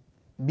those are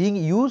being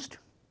used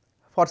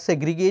for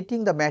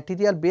segregating the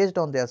material based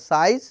on their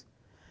size,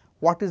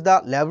 what is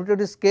the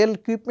laboratory scale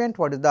equipment,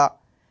 what is the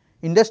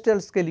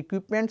industrial scale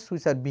equipments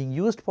which are being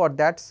used for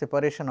that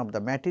separation of the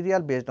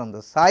material based on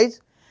the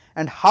size,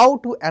 and how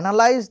to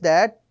analyze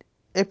that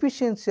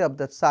efficiency of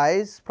the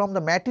size from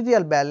the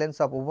material balance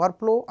of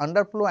overflow,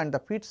 underflow and the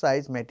feed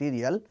size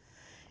material.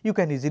 You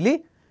can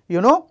easily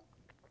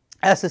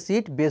assess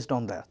it based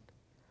on that.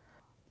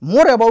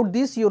 More about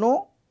this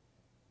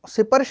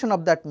separation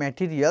of that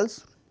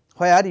materials,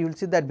 where you will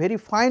see that very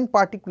fine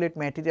particulate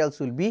materials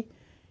will be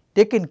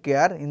taken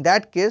care. In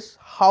that case,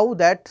 how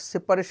that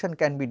separation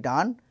can be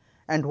done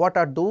and what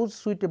are those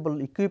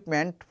suitable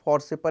equipment for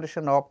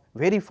separation of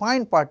very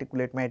fine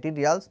particulate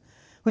materials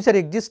which are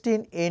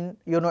existing in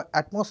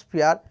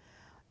atmosphere,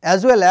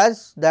 as well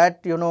as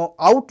that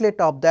outlet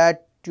of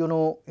that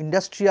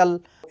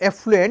industrial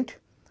effluent,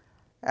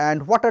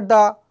 and what are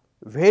the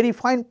very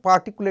fine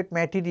particulate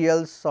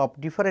materials of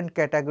different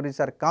categories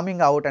are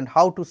coming out and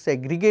how to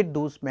segregate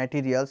those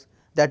materials,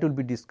 that will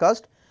be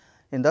discussed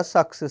in the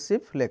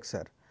successive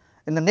lecture.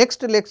 In the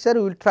next lecture,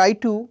 we will try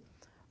to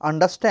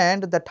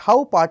understand that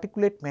how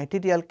particulate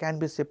material can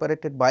be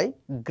separated by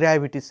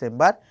gravity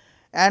chamber,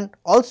 and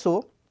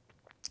also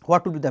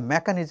what would be the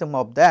mechanism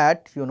of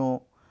that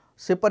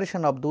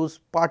separation of those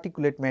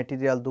particulate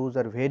material, those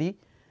are very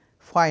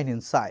fine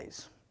in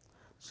size.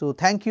 So,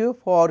 thank you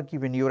for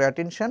giving your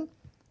attention.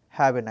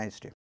 Have a nice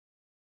day.